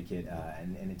in Connecticut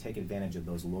and take advantage of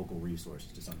those local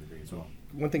resources to some degree as well.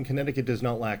 One thing Connecticut does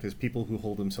not lack is people who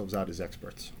hold themselves out as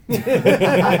experts.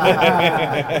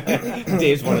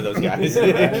 Dave's one of those guys.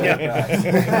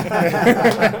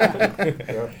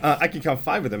 I can count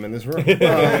 5 of them in this room.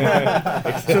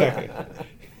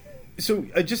 So,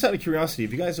 just out of curiosity,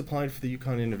 have you guys applied for the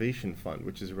Yukon Innovation Fund,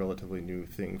 which is a relatively new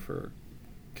thing for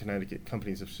Connecticut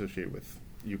companies associated with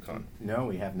Yukon? No,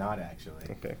 we have not actually.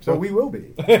 Okay, so we will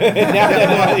be. I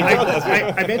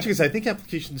mentioned because I think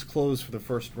applications close for the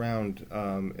first round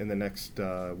in the next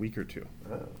week or two.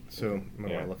 So you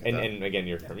might want to look at that. And again,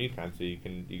 you're from Yukon, so you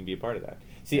can be a part of that.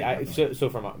 See, so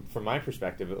from my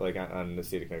perspective, like on the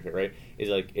state of Connecticut, right, is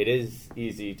like it is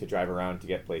easy to drive around to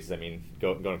get places. I mean,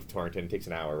 going to Torrington takes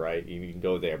an hour, right? You can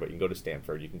go there, but you can go to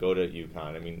Stamford, you can go to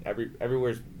Yukon. I mean,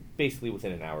 everywhere's basically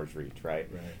within an hour's reach, right?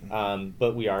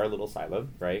 But we are a little siloed,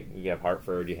 right? You have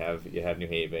Hartford, you have New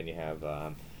Haven, you have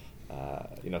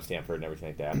Stamford and everything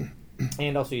like that.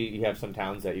 And also, you have some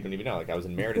towns that you don't even know. Like I was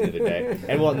in Meriden the other day,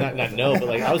 and well, not but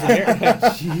like I was in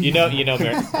Meriden. you know,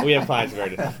 Meriden. We have clients in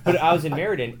Meriden, but I was in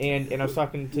Meriden, and I was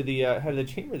talking to the head of the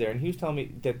chamber there, and he was telling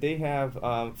me that they have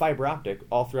fiber optic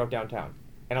all throughout downtown.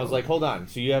 And I was like, hold on.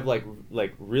 So you have like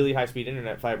really high speed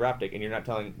internet, fiber optic, and you're not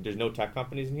telling there's no tech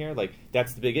companies in here? Like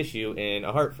that's the big issue in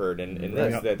Hartford and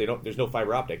that there's no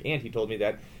fiber optic. And he told me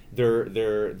that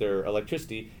their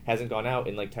electricity hasn't gone out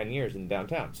in like 10 years in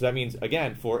downtown. So that means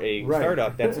again for a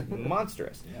startup that's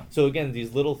monstrous. Yeah. So again,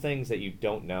 these little things that you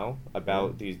don't know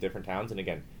about these different towns, and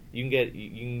again, you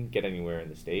can get anywhere in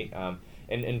the state. And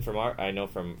I know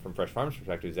from Fresh Farms'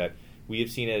 perspective is that we have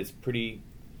seen it as pretty.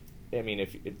 I mean,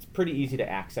 if it's pretty easy to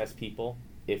access people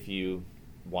if you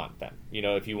want them.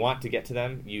 If you want to get to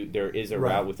them, there is a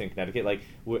route within Connecticut. Like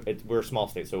we're a small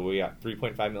state, so we got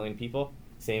 3.5 million people,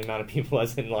 same amount of people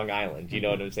as in Long Island. You know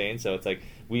what I'm saying? So it's like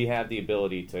we have the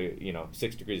ability to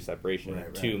 6 degrees of separation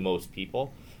to most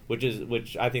people,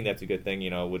 which I think that's a good thing.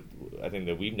 I think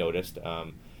that we've noticed.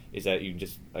 Is that you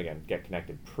just again get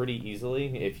connected pretty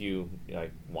easily if you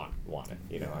want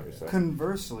it, obviously.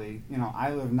 Conversely,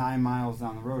 I live 9 miles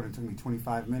down the road. It took me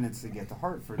 25 minutes to get to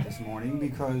Hartford this morning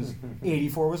because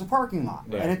 84 was a parking lot,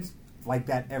 and it's like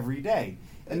that every day.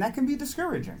 And that can be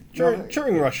discouraging.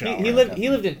 During rush hour. He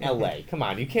lived in L.A. Come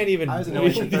on, you can't even. I was in LA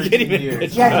for 13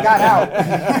 years. Yeah, he got out.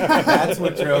 That's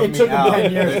what drove me out. It took him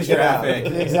 10 years to get out.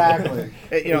 Exactly.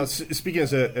 Speaking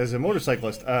as a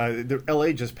motorcyclist,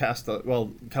 California just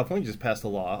passed a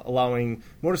law allowing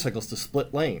motorcycles to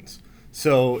split lanes.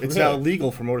 So it's now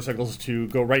legal for motorcycles to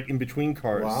go right in between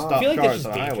cars, stop I feel like cars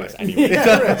that's on the just highway.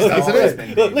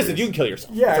 dangerous. Look, listen, you can kill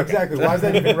yourself. Yeah, exactly. Why is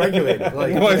that even regulated?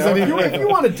 Like, if you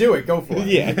want to do it, go for it.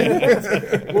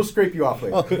 Yeah. We'll scrape you off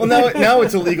later. Well, now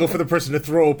it's illegal for the person to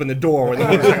throw open the door when the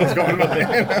motorcycle's going up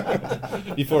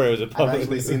there. Before it was a public. I've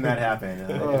actually seen that happen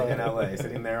in LA,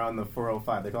 sitting there on the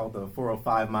 405. They call it the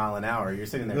 405 mile an hour. You're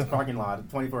sitting there, it's a parking lot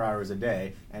 24 hours a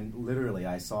day, and literally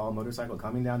I saw a motorcycle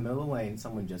coming down the middle of the lane.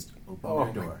 Someone just opened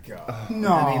their door. My God.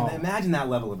 No. I mean, imagine that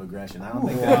level of aggression. I don't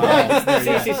think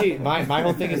that. See. My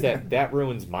whole thing is that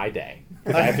ruins my day.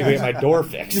 'cause I have to go get my door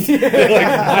fixed. Like,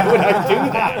 why would I do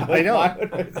that? I know. Why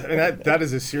would I- And that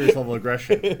is a serious level of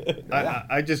aggression.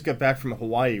 I just got back from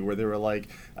Hawaii where they were like,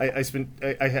 I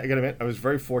gotta admit, I was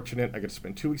very fortunate. I got to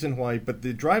spend 2 weeks in Hawaii, but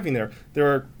the driving there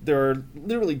are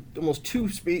literally almost two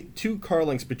car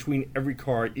lengths between every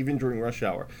car, even during rush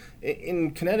hour.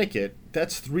 In Connecticut,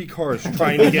 that's 3 cars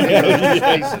trying to get into those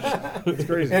spaces. It's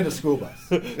crazy. And a school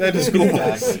bus. And a school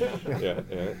bus. yeah.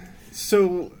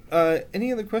 So,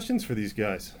 any other questions for these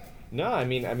guys? No, I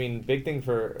mean, big thing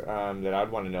for that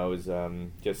I'd want to know is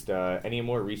just any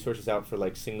more resources out for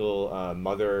like single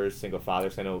mothers, single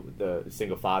fathers. I know the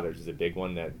single fathers is a big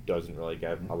one that doesn't really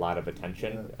get a lot of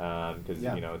attention because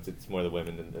you know it's more the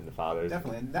women than the fathers.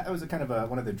 Definitely, and that was a kind of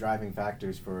one of the driving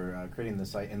factors for creating the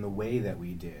site in the way that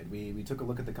we did. We took a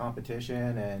look at the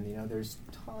competition, and you know, there's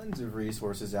tons of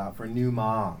resources out for new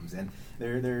moms, and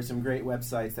there are some great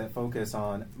websites that focus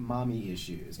on mommy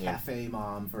issues, Cafe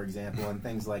Mom, for example, and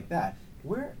things like that.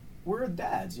 Where are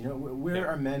dads? You know, where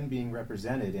are men being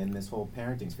represented in this whole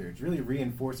parenting sphere? It's really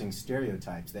reinforcing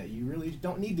stereotypes that you really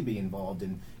don't need to be involved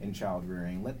in child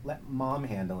rearing. Let mom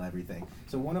handle everything.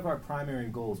 So one of our primary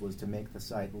goals was to make the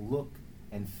site look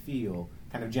and feel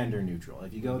kind of gender neutral.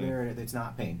 If you go there, it's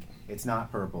not pink, it's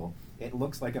not purple. It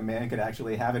looks like a man could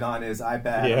actually have it on his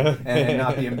iPad and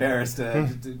not be embarrassed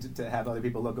to have other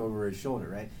people look over his shoulder,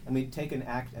 right? And we take an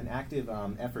active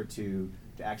effort to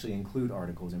actually include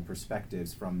articles and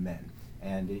perspectives from men.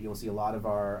 And you'll see a lot of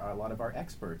our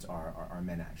experts are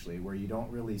men, actually, where you don't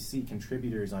really see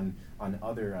contributors on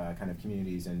other kind of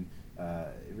communities, and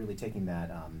really taking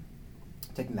that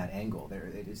angle there.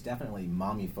 It is definitely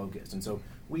mommy focused, and so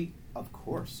we of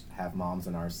course have moms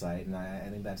on our site, and I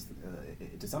think that's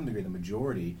to some degree the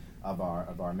majority of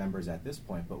our members at this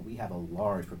point. But we have a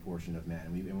large proportion of men,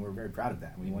 and we're very proud of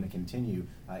that. We want to continue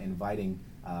inviting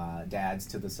dads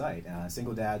to the site,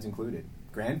 single dads included.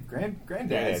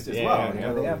 Granddads as well. You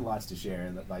know, they have lots to share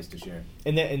and advice to share.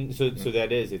 And so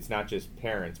that is, it's not just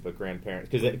parents but grandparents,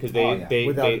 because Without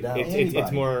a doubt.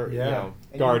 it's more you know,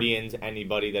 And guardians,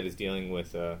 anybody that is dealing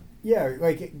with Yeah,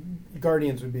 like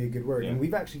guardians would be a good word. Yeah. And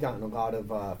we've actually gotten a lot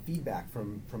of feedback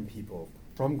from people,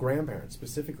 from grandparents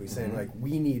specifically, saying like,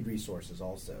 we need resources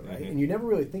also, right? And you never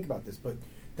really think about this, but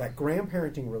that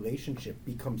grandparenting relationship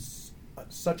becomes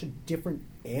such a different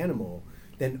animal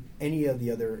than any of the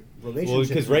other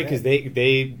relationships. Well, because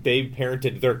they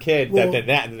parented their kid, and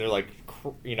then they're like,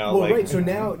 you know, well, like, right. So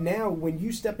now when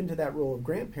you step into that role of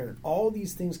grandparent, all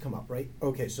these things come up, right?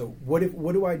 Okay, so what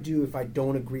do I do if I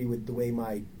don't agree with the way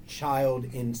my child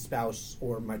and spouse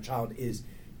or my child is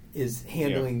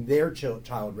handling their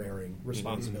child rearing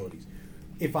responsibilities?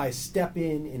 If I step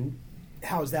in, and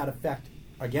how does that affect,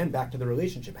 again, back to the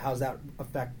relationship? How does that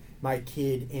affect my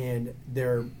kid and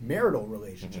their marital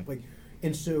relationship? Like,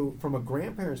 and so from a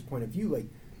grandparent's point of view, like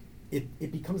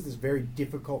it becomes this very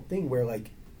difficult thing where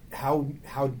like, how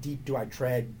deep do I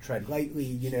tread lightly?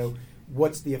 You know,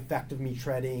 what's the effect of me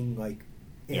treading? Like,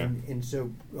 and so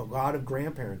a lot of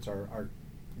grandparents are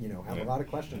you know, have a lot of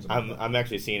questions about that. I'm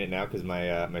actually seeing it now because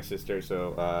my sister,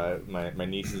 so my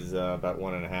niece is about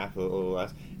 1.5, a little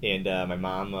less, and my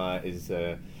mom is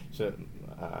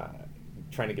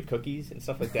trying to give cookies and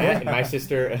stuff like that, and my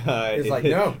sister is like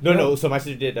no. So my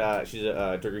sister did. She's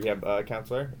a drug rehab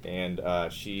counselor, and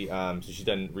she's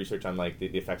done research on like the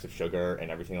effects of sugar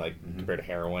and everything, like compared to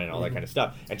heroin and all that kind of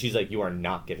stuff. And she's like, "You are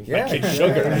not giving my kid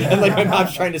sugar," and like my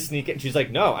mom's trying to sneak it, and she's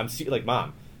like, "No, I'm like,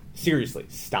 Mom, seriously,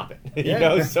 stop it." You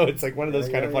know, so it's like one of those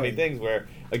kind of funny things where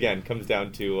again comes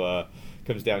down to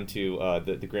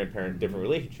the grandparent different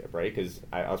relationship, right? Because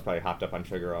I was probably hopped up on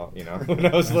sugar all, you know, when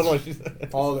I was little.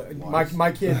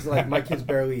 My kids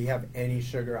barely have any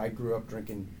sugar. I grew up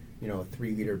drinking, you know, a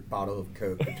 3-liter bottle of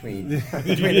Coke between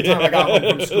the time I got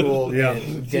home from school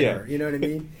and dinner. You know what I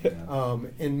mean? Yeah.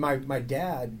 And my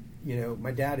dad, you know,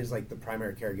 my dad is like the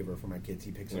primary caregiver for my kids.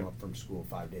 He picks them up from school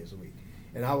 5 days a week.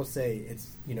 And I will say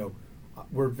it's, you know,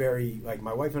 we're very, like,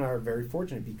 my wife and I are very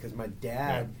fortunate because my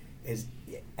dad, as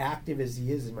active as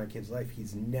he is in my kid's life,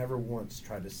 he's never once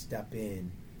tried to step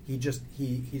in.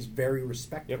 He's very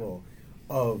respectful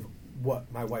of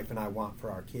what my wife and I want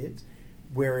for our kids.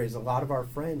 Whereas a lot of our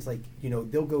friends, like, you know,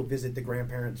 they'll go visit the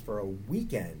grandparents for a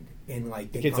weekend, and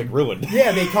like the kid's like ruined.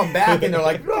 Yeah, they come back and they're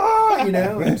like, ah, you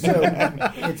know. And so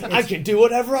it's I can do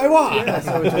whatever I want. Yeah,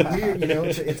 so it's a weird, you know,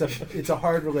 it's a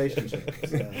hard relationship.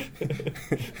 So.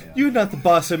 You're not the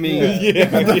boss of me.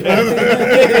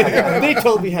 They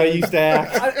told me how you used to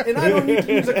act, and I don't need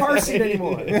to use a car seat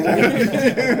anymore.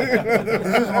 This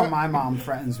is what my mom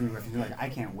threatens me with. She's like, I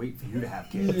can't wait for you to have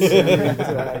kids.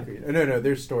 No,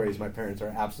 there's stories my parents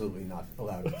are absolutely not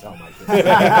allowed to tell my kids.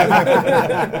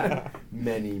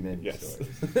 Many many Yes.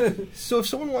 stories. So if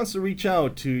someone wants to reach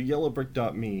out to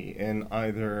yellowbrick.me and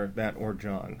either Matt or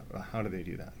John, how do they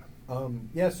do that?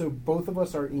 Yeah, so both of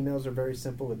us, our emails are very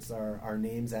simple. It's our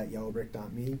names at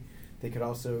yellowbrick.me. They could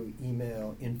also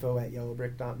email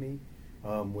info@yellowbrick.me,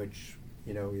 which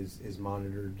is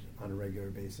monitored on a regular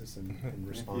basis and If you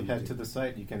responded head to the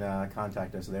site, you can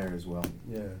contact us there as well.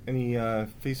 Yeah, Any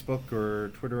Facebook or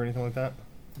Twitter or anything like that?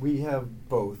 we have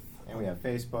both. And we have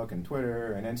Facebook and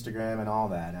Twitter and Instagram and all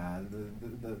that.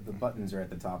 The buttons are at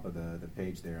the top of the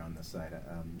page there on the site.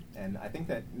 And I think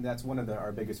that's one of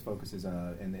our biggest focuses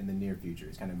in the near future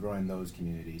is kind of growing those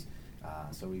communities.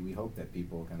 So we hope that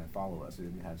people kind of follow us. We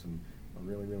have some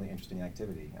really, really interesting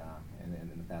activity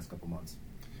in the past couple months.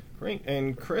 Great.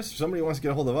 And Chris, if somebody wants to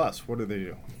get a hold of us, what do they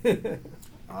do?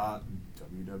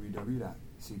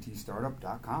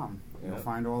 www.ctstartup.com. You'll Yeah.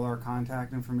 find all our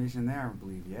contact information there, I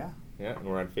believe. Yeah. Yeah, and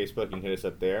we're on Facebook. You can hit us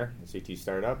up there, CT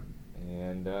Startup.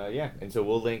 And and so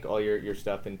we'll link all your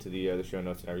stuff into the show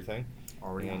notes and everything.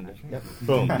 Already on And it. yep,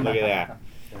 boom, look at that.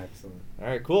 Excellent. All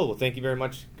right, cool. Well, thank you very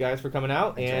much, guys, for coming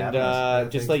out. Thanks for And having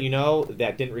us. just to let you know,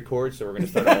 that didn't record, so we're going to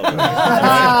start all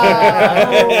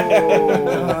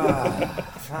over.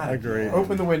 Agreed.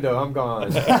 Open the window. I'm gone.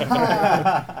 All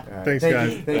right. Thanks, Thank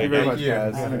guys. you. Thank you very much, you.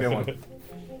 guys. Have a good one.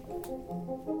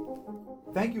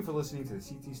 Thank you for listening to the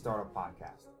CT Startup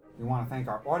Podcast. We want to thank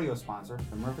our audio sponsor,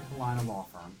 the Murphy Kalina Law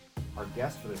Firm, our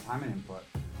guests for their time and input,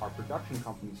 our production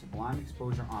company, Sublime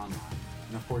Exposure Online,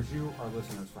 and of course you, our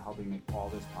listeners, for helping make all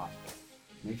this possible.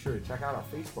 Make sure to check out our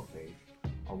Facebook page,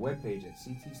 our webpage at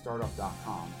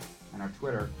ctstartup.com, and our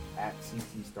Twitter at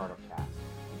ctstartupcast.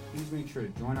 And please make sure to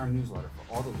join our newsletter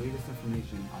for all the latest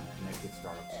information on Connecticut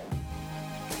Startup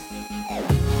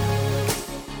Scene.